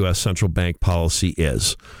whatever the U.S. central bank policy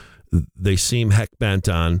is, they seem heck bent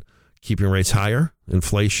on keeping rates higher.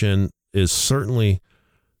 Inflation is certainly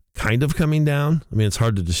kind of coming down. I mean, it's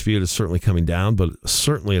hard to dispute it's certainly coming down, but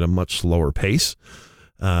certainly at a much slower pace.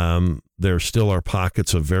 There still are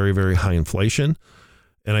pockets of very, very high inflation.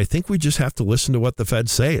 And I think we just have to listen to what the Fed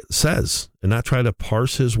says and not try to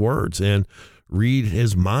parse his words and read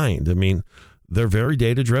his mind. I mean, they're very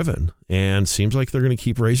data driven and seems like they're going to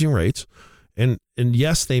keep raising rates. And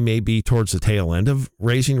yes, they may be towards the tail end of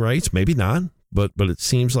raising rates, maybe not, but it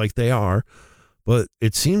seems like they are. But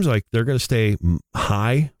it seems like they're going to stay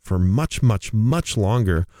high for much, much, much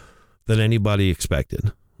longer than anybody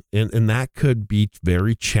expected. And that could be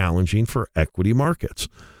very challenging for equity markets.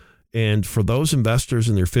 And for those investors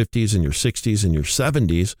in their 50s and your 60s and your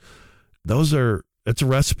 70s, it's a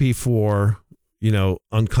recipe for,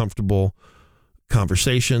 uncomfortable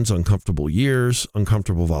conversations, uncomfortable years,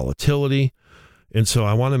 uncomfortable volatility. And so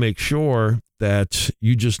I want to make sure that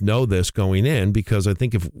you just know this going in, because I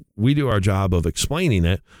think if we do our job of explaining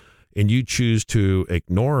it and you choose to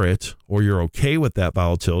ignore it, or you're okay with that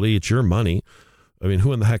volatility, it's your money. I mean,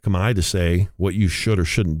 who in the heck am I to say what you should or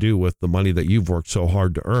shouldn't do with the money that you've worked so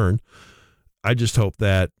hard to earn? I just hope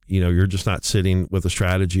that, you're just not sitting with a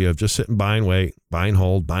strategy of just sit and buy and wait, buy and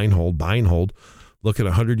hold, buy and hold, buy and hold, look at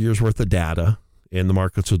 100 years worth of data and the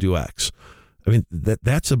markets will do X. I mean,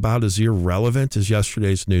 that's about as irrelevant as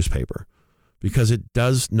yesterday's newspaper, because it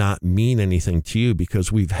does not mean anything to you,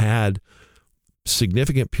 because we've had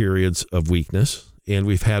significant periods of weakness and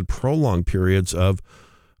we've had prolonged periods of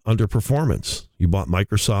underperformance. You bought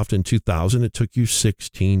Microsoft in 2000. It took you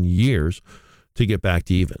 16 years to get back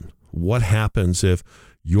to even. What happens if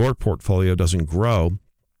your portfolio doesn't grow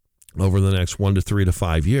over the next 1 to 3 to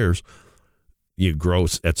 5 years? You grow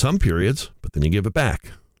at some periods, but then you give it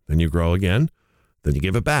back. Then you grow again. Then you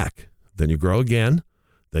give it back. Then you grow again.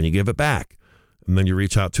 Then you give it back. And then you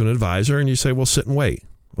reach out to an advisor and you say, well, sit and wait.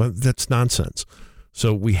 Well, that's nonsense.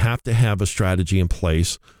 So we have to have a strategy in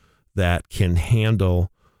place that can handle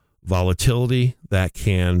volatility, that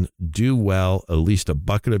can do well, at least a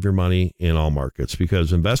bucket of your money in all markets,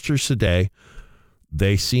 because investors today,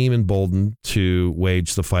 they seem emboldened to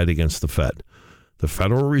wage the fight against the Fed. The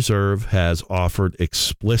Federal Reserve has offered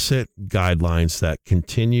explicit guidelines that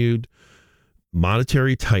continued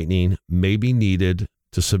monetary tightening may be needed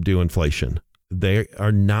to subdue inflation. They're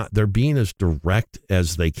being as direct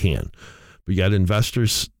as they can. But yet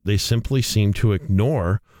investors, they simply seem to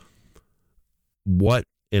ignore what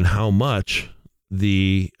and how much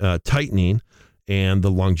the tightening and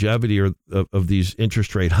the longevity of these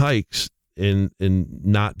interest rate hikes in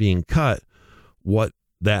not being cut,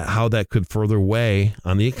 how that could further weigh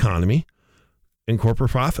on the economy and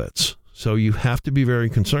corporate profits. So you have to be very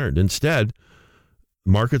concerned. Instead,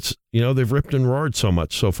 markets, they've ripped and roared so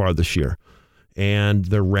much so far this year, and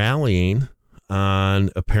they're rallying on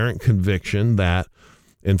apparent conviction that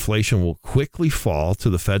inflation will quickly fall to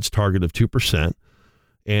the Fed's target of 2%,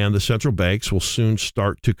 and the central banks will soon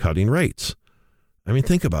start to cutting rates. I mean,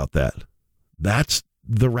 think about that. That's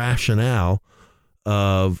the rationale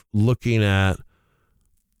of looking at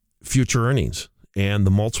future earnings and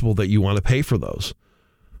the multiple that you want to pay for those.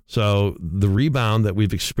 So the rebound that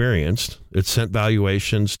we've experienced, it's sent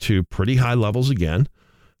valuations to pretty high levels again.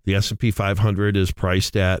 The S&P 500 is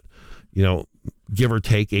priced at, give or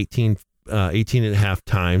take 18 and a half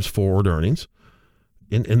times forward earnings.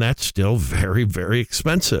 And that's still very, very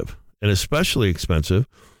expensive, and especially expensive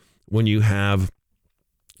when you have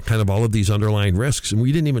kind of all of these underlying risks. And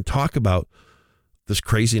we didn't even talk about this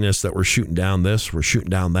craziness that we're shooting down this, we're shooting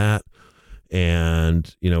down that.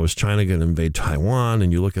 And, is China going to invade Taiwan?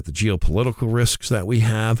 And you look at the geopolitical risks that we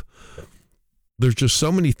have. There's just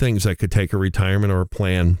so many things that could take a retirement or a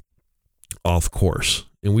plan off course.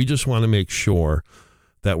 And we just want to make sure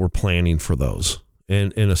that we're planning for those.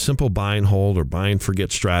 And a simple buy and hold or buy and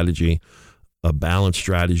forget strategy, a balanced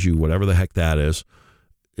strategy, whatever the heck that is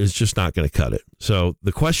just not going to cut it. So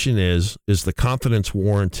the question is the confidence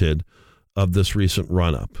warranted of this recent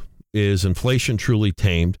run-up? Is inflation truly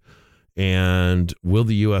tamed? And will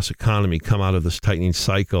the U.S. economy come out of this tightening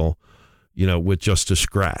cycle, with just a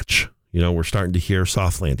scratch? We're starting to hear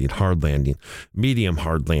soft landing, hard landing, medium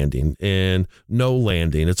hard landing, and no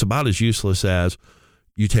landing. It's about as useless as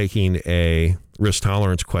you taking a risk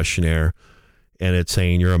tolerance questionnaire and it's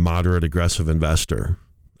saying you're a moderate aggressive investor.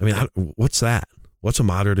 I mean, what's that? What's a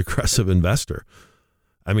moderate aggressive investor?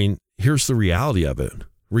 I mean, here's the reality of it.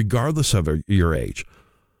 Regardless of your age,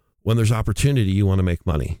 when there's opportunity, you want to make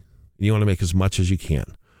money. You want to make as much as you can.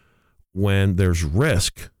 When there's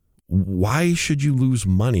risk, why should you lose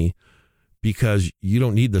money because you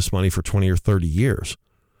don't need this money for 20 or 30 years?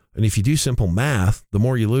 And if you do simple math, the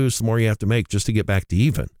more you lose, the more you have to make just to get back to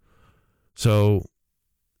even. So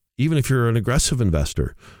even if you're an aggressive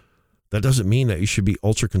investor, that doesn't mean that you should be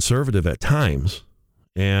ultra conservative at times.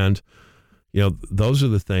 And, those are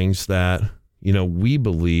the things that, we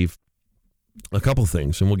believe a couple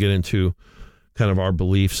things, and we'll get into kind of our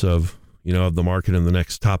beliefs of the market in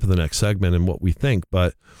the top of the next segment and what we think,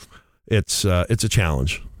 but it's a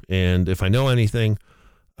challenge. And if I know anything,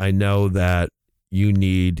 I know that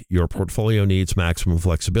your portfolio needs maximum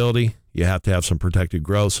flexibility. You have to have some protected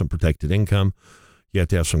growth, some protected income. You have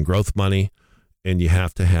to have some growth money, and you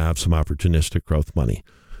have to have some opportunistic growth money.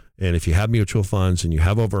 And if you have mutual funds and you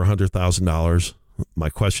have over $100,000, my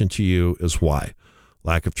question to you is why?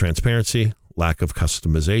 Lack of transparency, lack of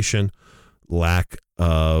customization, lack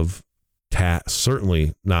of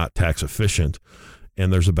certainly not tax efficient,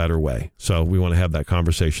 and there's a better way. So we want to have that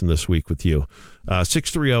conversation this week with you.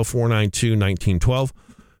 630-492-1912,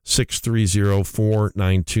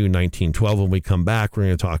 630-492-1912. When we come back, we're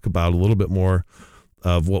going to talk about a little bit more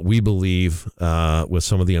of what we believe with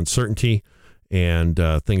some of the uncertainty and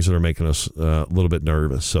things that are making us a little bit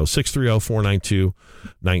nervous. So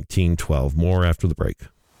 630-492-1912. More after the break.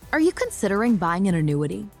 Are you considering buying an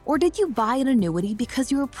annuity? Or did you buy an annuity because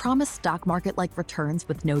you were promised stock market-like returns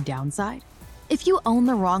with no downside? If you own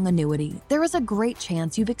the wrong annuity, there is a great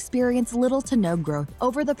chance you've experienced little to no growth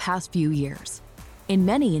over the past few years. In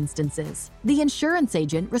many instances, the insurance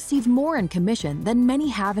agent received more in commission than many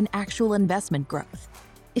have in actual investment growth.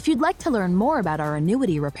 If you'd like to learn more about our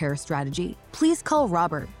annuity repair strategy, please call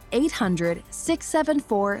Robert,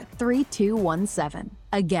 800-674-3217.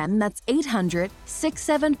 Again, that's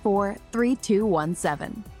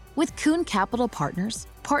 800-674-3217. With Kuhn Capital Partners,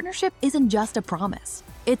 partnership isn't just a promise,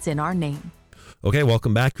 it's in our name. Okay,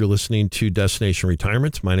 welcome back. You're listening to Destination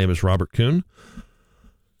Retirement. My name is Robert Kuhn.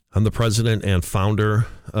 I'm the president and founder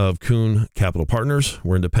of Kuhn Capital Partners.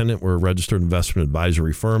 We're independent. We're a registered investment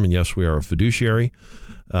advisory firm. And yes, we are a fiduciary.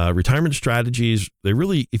 Retirement strategies, they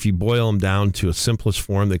really, if you boil them down to a simplest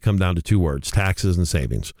form, they come down to two words: taxes and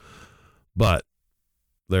savings. But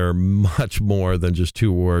they're much more than just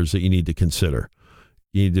two words that you need to consider.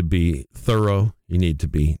 You need to be thorough. You need to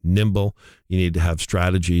be nimble. You need to have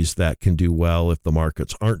strategies that can do well if the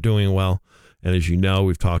markets aren't doing well. And as you know,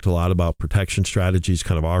 we've talked a lot about protection strategies,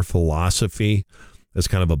 kind of our philosophy as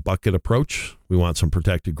kind of a bucket approach. We want some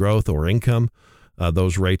protected growth or income.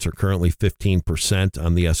 Those rates are currently 15%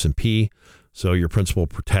 on the S&P. So your principal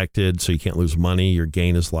protected, so you can't lose money. Your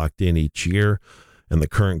gain is locked in each year. And the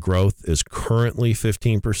current growth is currently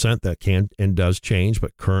 15%. That can and does change,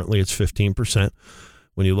 but currently it's 15%.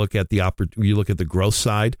 When you look at the growth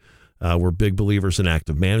side, we're big believers in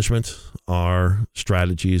active management. Our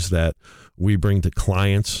strategies that we bring to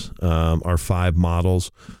clients, our 5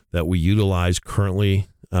 models that we utilize currently,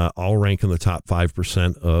 all rank in the top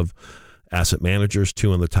 5% of asset managers,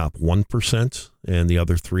 2 in the top 1%, and the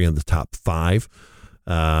other 3 in the top 5.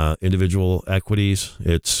 Individual equities,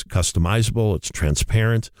 it's customizable, it's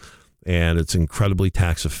transparent, and it's incredibly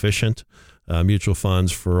tax efficient. Mutual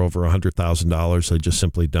funds for over $100,000, they just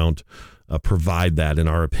simply don't provide that, in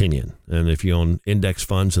our opinion. And if you own index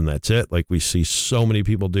funds and that's it, like we see so many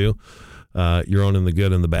people do, you're owning the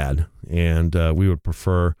good and the bad. And we would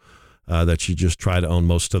prefer that you just try to own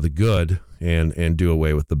most of the good and do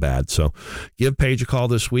away with the bad. So give Paige a call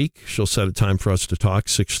this week. She'll set a time for us to talk,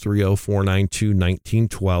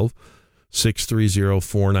 630-492-1912,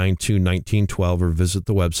 630-492-1912, or visit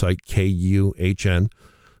the website, kuhncp.com,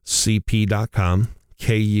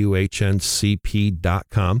 kuhncp.com.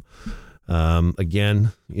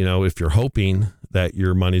 Again, if you're hoping that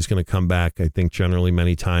your money's going to come back, I think generally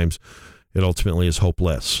many times it ultimately is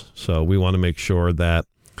hopeless. So we want to make sure that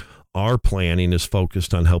our planning is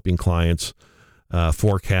focused on helping clients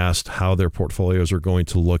forecast how their portfolios are going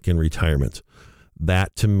to look in retirement.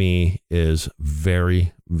 That, to me, is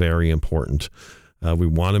very, very important. We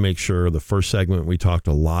want to make sure the first segment, we talked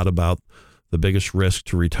a lot about the biggest risk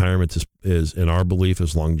to retirement is in our belief,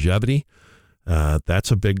 is longevity.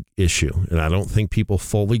 That's a big issue. And I don't think people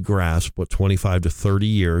fully grasp what 25 to 30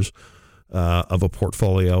 years of a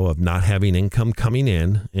portfolio of not having income coming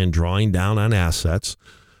in and drawing down on assets,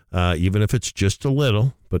 even if it's just a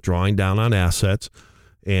little, but drawing down on assets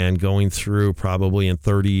and going through probably in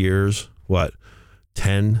 30 years,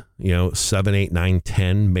 10, 7, 8, 9,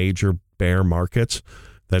 10 major bear markets.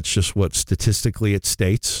 That's just what statistically it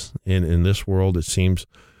states. In this world, it seems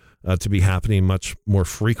to be happening much more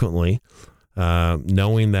frequently.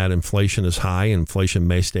 Knowing that inflation is high, inflation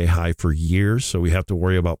may stay high for years, so we have to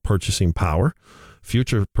worry about purchasing power,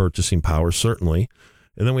 future purchasing power, certainly.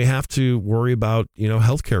 And then we have to worry about,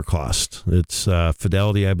 healthcare costs. It's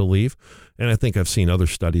Fidelity, I believe, and I think I've seen other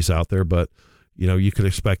studies out there, but, you could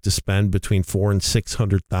expect to spend between $400,000 and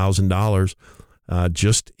 $600,000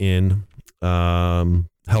 just in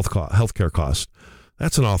healthcare costs.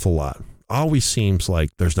 That's an awful lot. Always seems like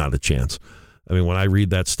there's not a chance. I mean, when I read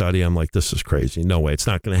that study, I'm like, this is crazy. No way. It's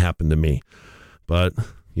not going to happen to me. But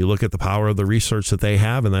you look at the power of the research that they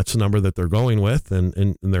have, and that's the number that they're going with.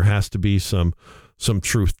 And there has to be some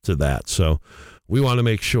truth to that. So we want to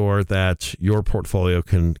make sure that your portfolio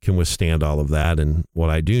can withstand all of that. And what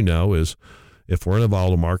I do know is if we're in a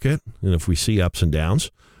volatile market and if we see ups and downs,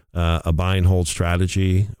 a buy and hold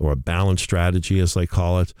strategy, or a balanced strategy, as they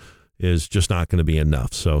call it, is just not going to be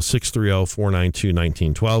enough. So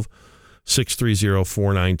 630-492-1912.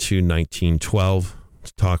 630-492-1912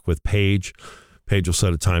 to talk with Paige. Paige will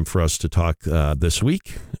set a time for us to talk this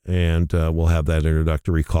week, and we'll have that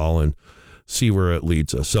introductory call and see where it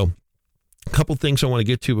leads us. So a couple things I want to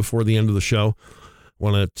get to before the end of the show. I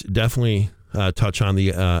want to definitely touch on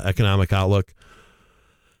the economic outlook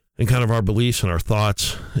and kind of our beliefs and our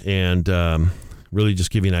thoughts, and really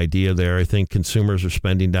just give you an idea there. I think consumers are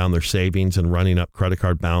spending down their savings and running up credit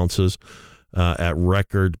card balances at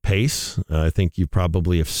record pace. I think you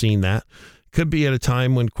probably have seen that. Could be at a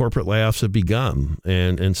time when corporate layoffs have begun,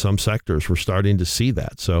 and in some sectors we're starting to see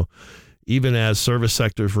that. So even as service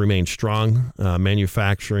sectors remain strong,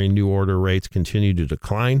 manufacturing new order rates continue to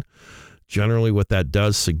decline. Generally, what that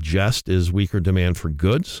does suggest is weaker demand for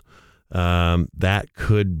goods. That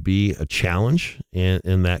could be a challenge,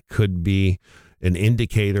 and that could be an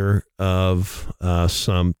indicator of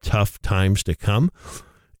some tough times to come.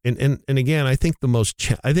 And again, I think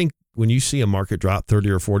I think when you see a market drop 30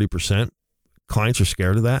 or 40%, clients are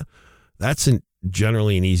scared of that. That's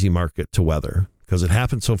generally an easy market to weather because it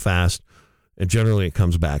happens so fast, and generally it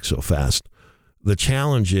comes back so fast. The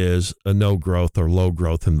challenge is a no growth or low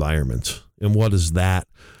growth environment. And what does that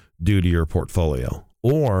do to your portfolio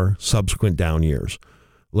or subsequent down years?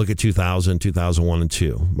 Look at 2000, 2001, and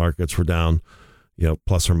 2. Markets were down,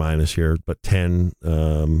 plus or minus here, but 10,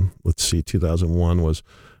 2001 was,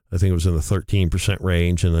 I think it was in the 13%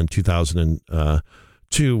 range. And then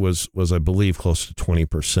 2002 was, I believe, close to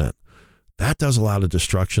 20%. That does a lot of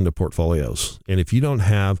destruction to portfolios. And if you don't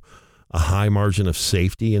have a high margin of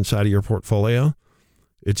safety inside of your portfolio,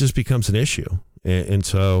 it just becomes an issue. And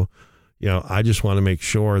so, I just want to make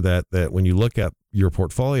sure that when you look at your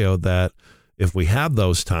portfolio, that if we have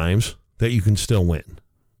those times, that you can still win.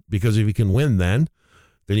 Because if you can win then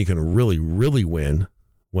you can really, really win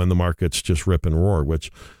when the markets just rip and roar, which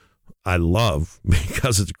I love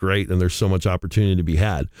because it's great and there's so much opportunity to be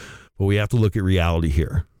had. But we have to look at reality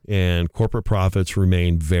here. And corporate profits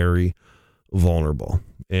remain very vulnerable.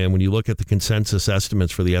 And when you look at the consensus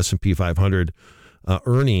estimates for the S&P 500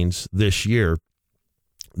 earnings this year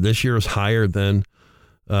is higher than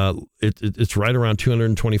it's right around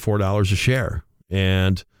 $224 a share.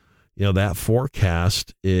 And, that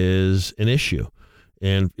forecast is an issue.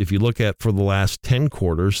 And if you look at for the last 10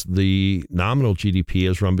 quarters, the nominal GDP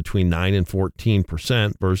has run between 9 and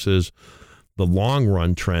 14% versus the long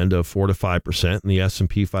run trend of 4 to 5%. And the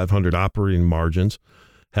S&P 500 operating margins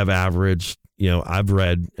have averaged, I've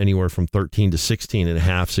read anywhere from 13 to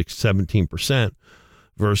 16.5, 17%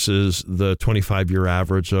 versus the 25-year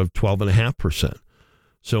average of 12.5%.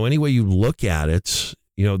 So any way you look at it,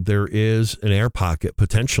 there is an air pocket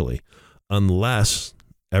potentially, unless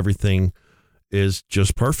everything is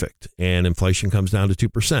just perfect and inflation comes down to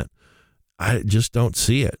 2%. I just don't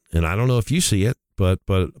see it. And I don't know if you see it, but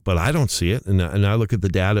I don't see it. And I look at the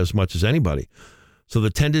data as much as anybody. So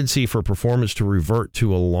the tendency for performance to revert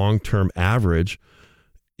to a long-term average,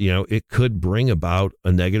 it could bring about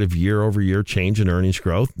a negative year-over-year change in earnings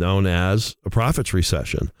growth known as a profits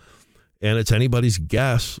recession. And it's anybody's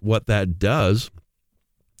guess what that does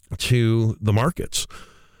to the markets.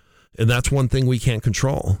 And that's one thing we can't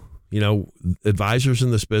control. Advisors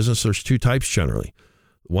in this business, there's two types generally.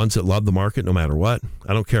 Ones that love the market no matter what.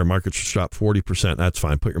 I don't care. Market should drop 40%. That's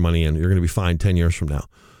fine. Put your money in. You're going to be fine 10 years from now.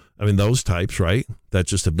 I mean, those types, right, that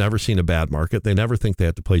just have never seen a bad market. They never think they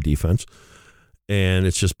have to play defense. And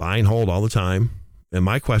it's just buy and hold all the time. And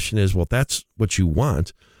my question is, well, if that's what you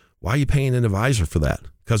want, why are you paying an advisor for that?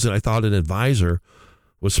 Because I thought an advisor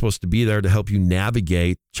was supposed to be there to help you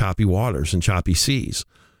navigate choppy waters and choppy seas.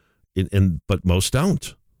 But most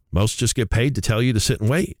don't. Most just get paid to tell you to sit and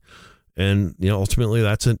wait. And, ultimately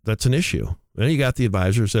that's an issue. Then you got the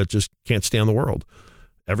advisors that just can't stand the world.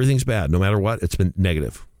 Everything's bad. No matter what, it's been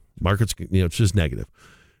negative. Markets, it's just negative.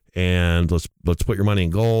 And let's put your money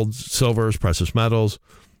in gold, silvers, precious metals.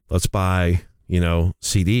 Let's buy,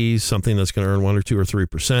 CDs, something that's going to earn 1 or 2 or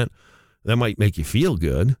 3%. That might make you feel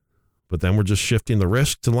good, but then we're just shifting the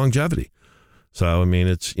risk to longevity. So, I mean,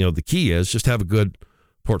 it's, the key is just have a good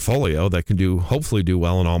portfolio that can hopefully do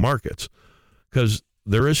well in all markets, because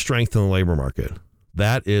there is strength in the labor market.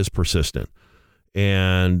 That is persistent.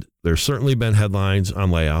 And there's certainly been headlines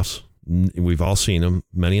on layoffs. We've all seen them,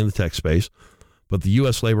 many in the tech space, but the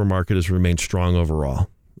U.S. labor market has remained strong overall.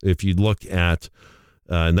 If you look at,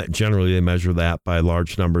 and that generally they measure that by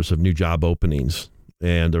large numbers of new job openings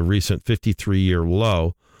and a recent 53-year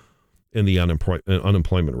low in the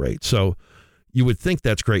unemployment rate. So you would think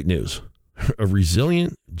that's great news. A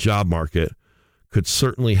resilient job market could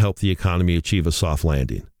certainly help the economy achieve a soft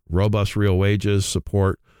landing. Robust real wages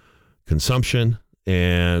support consumption,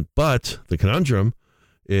 but the conundrum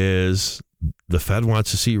is the Fed wants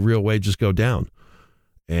to see real wages go down.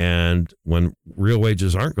 And when real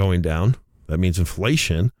wages aren't going down, that means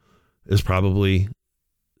inflation is probably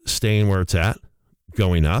staying where it's at,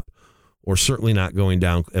 going up, or certainly not going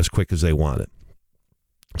down as quick as they want it.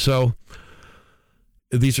 So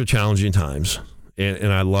these are challenging times,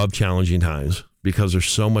 and I love challenging times because there's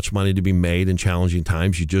so much money to be made in challenging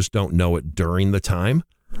times. You just don't know it during the time,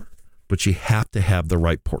 but you have to have the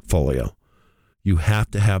right portfolio. You have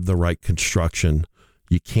to have the right construction.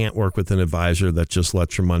 You can't work with an advisor that just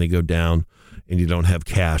lets your money go down and you don't have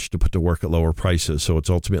cash to put to work at lower prices. So it's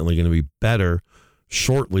ultimately going to be better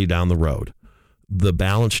shortly down the road. The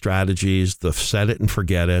balanced strategies, the set it and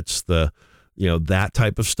forget it's, the that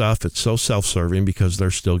type of stuff, it's so self-serving because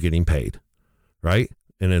they're still getting paid, right?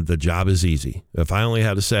 And the job is easy. If I only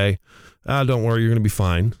had to say, don't worry, you're going to be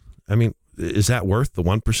fine. I mean, is that worth the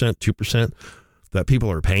 1%, 2% that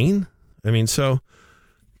people are paying? I mean, so,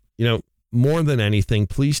 more than anything,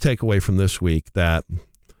 please take away from this week that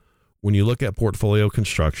when you look at portfolio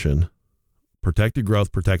construction, protected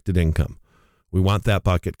growth, protected income, we want that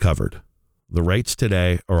bucket covered. The rates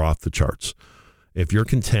today are off the charts. If you're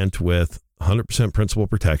content with 100% principal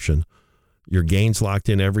protection, your gains locked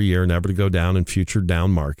in every year, never to go down in future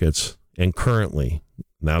down markets, and currently,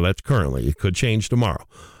 now that's currently, it could change tomorrow,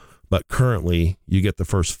 but currently you get the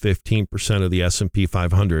first 15% of the S&P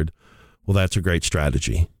 500, well, that's a great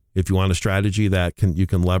strategy. If you want a strategy that you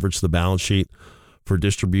can leverage the balance sheet for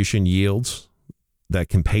distribution yields that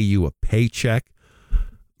can pay you a paycheck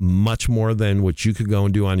much more than what you could go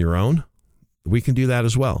and do on your own, we can do that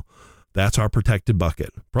as well. That's our protected bucket.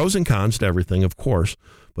 Pros and cons to everything, of course,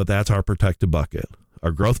 but that's our protected bucket.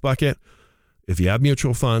 Our growth bucket, if you have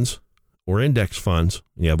mutual funds or index funds,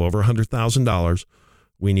 and you have over $100,000,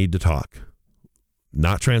 we need to talk.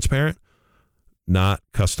 Not transparent, not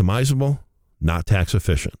customizable, not tax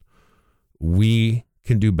efficient. We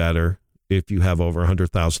can do better if you have over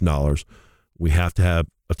 $100,000. We have to have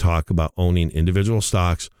a talk about owning individual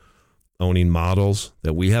stocks, owning models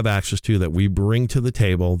that we have access to, that we bring to the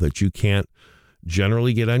table, that you can't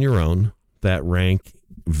generally get on your own, that rank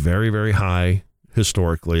very, very high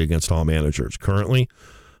historically against all managers. Currently,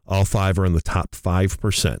 all 5 are in the top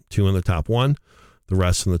 5%, 2 in the top 1, the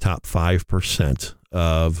rest in the top 5%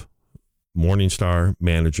 of Morningstar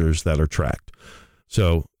managers that are tracked.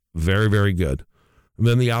 So very, very good. And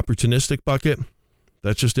then the opportunistic bucket,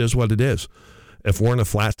 that just is what it is. If we're in a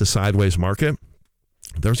flat to sideways market,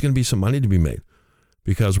 there's going to be some money to be made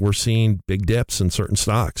because we're seeing big dips in certain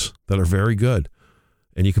stocks that are very good.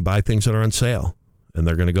 And you can buy things that are on sale and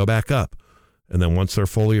they're going to go back up. And then once they're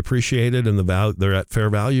fully appreciated and they're at fair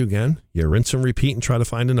value again, you rinse and repeat and try to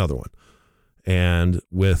find another one. And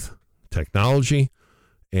with technology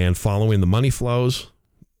and following the money flows,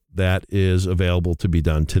 that is available to be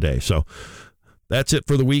done today. So that's it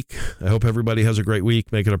for the week. I hope everybody has a great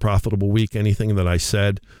week. Make it a profitable week. Anything that I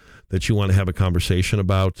said that you want to have a conversation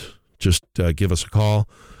about, just give us a call.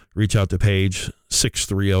 Reach out to Paige,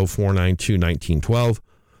 630-492-1912,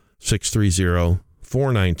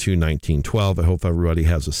 630-492-1912. I hope everybody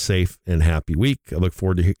has a safe and happy week. I look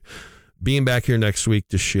forward to being back here next week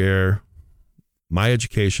to share my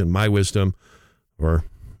education, my wisdom, or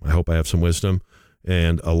I hope I have some wisdom,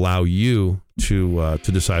 and allow you to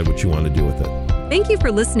decide what you want to do with it. Thank you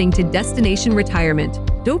for listening to Destination Retirement.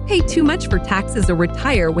 Don't pay too much for taxes or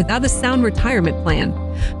retire without a sound retirement plan.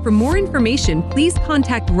 For more information, please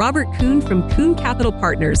contact Robert Kuhn from Kuhn Capital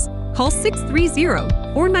Partners. Call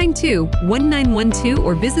 630-492-1912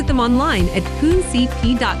 or visit them online at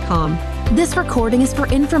kuhncp.com. This recording is for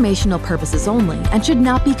informational purposes only and should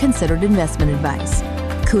not be considered investment advice.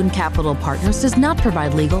 Kuhn Capital Partners does not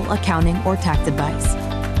provide legal, accounting, or tax advice.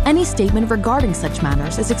 Any statement regarding such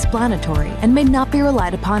matters is explanatory and may not be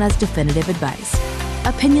relied upon as definitive advice.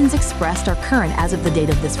 Opinions expressed are current as of the date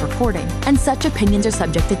of this recording, and such opinions are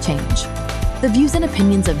subject to change. The views and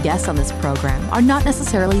opinions of guests on this program are not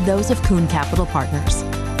necessarily those of Kuhn Capital Partners.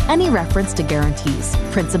 Any reference to guarantees,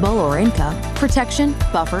 principal or income, protection,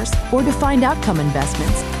 buffers, or defined outcome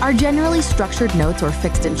investments are generally structured notes or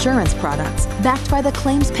fixed insurance products backed by the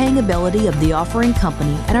claims-paying ability of the offering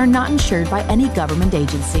company and are not insured by any government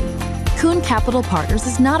agency. Kuhn Capital Partners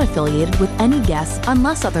is not affiliated with any guests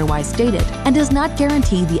unless otherwise stated and does not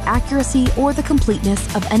guarantee the accuracy or the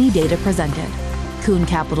completeness of any data presented. Kuhn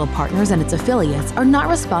Capital Partners and its affiliates are not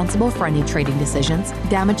responsible for any trading decisions,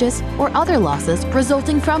 damages, or other losses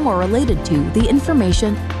resulting from or related to the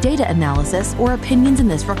information, data analysis, or opinions in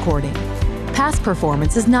this recording. Past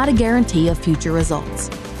performance is not a guarantee of future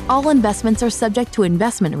results. All investments are subject to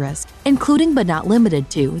investment risk, including but not limited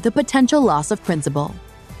to the potential loss of principal.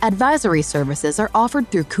 Advisory services are offered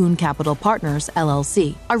through Kuhn Capital Partners,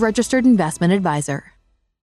 LLC, a registered investment advisor.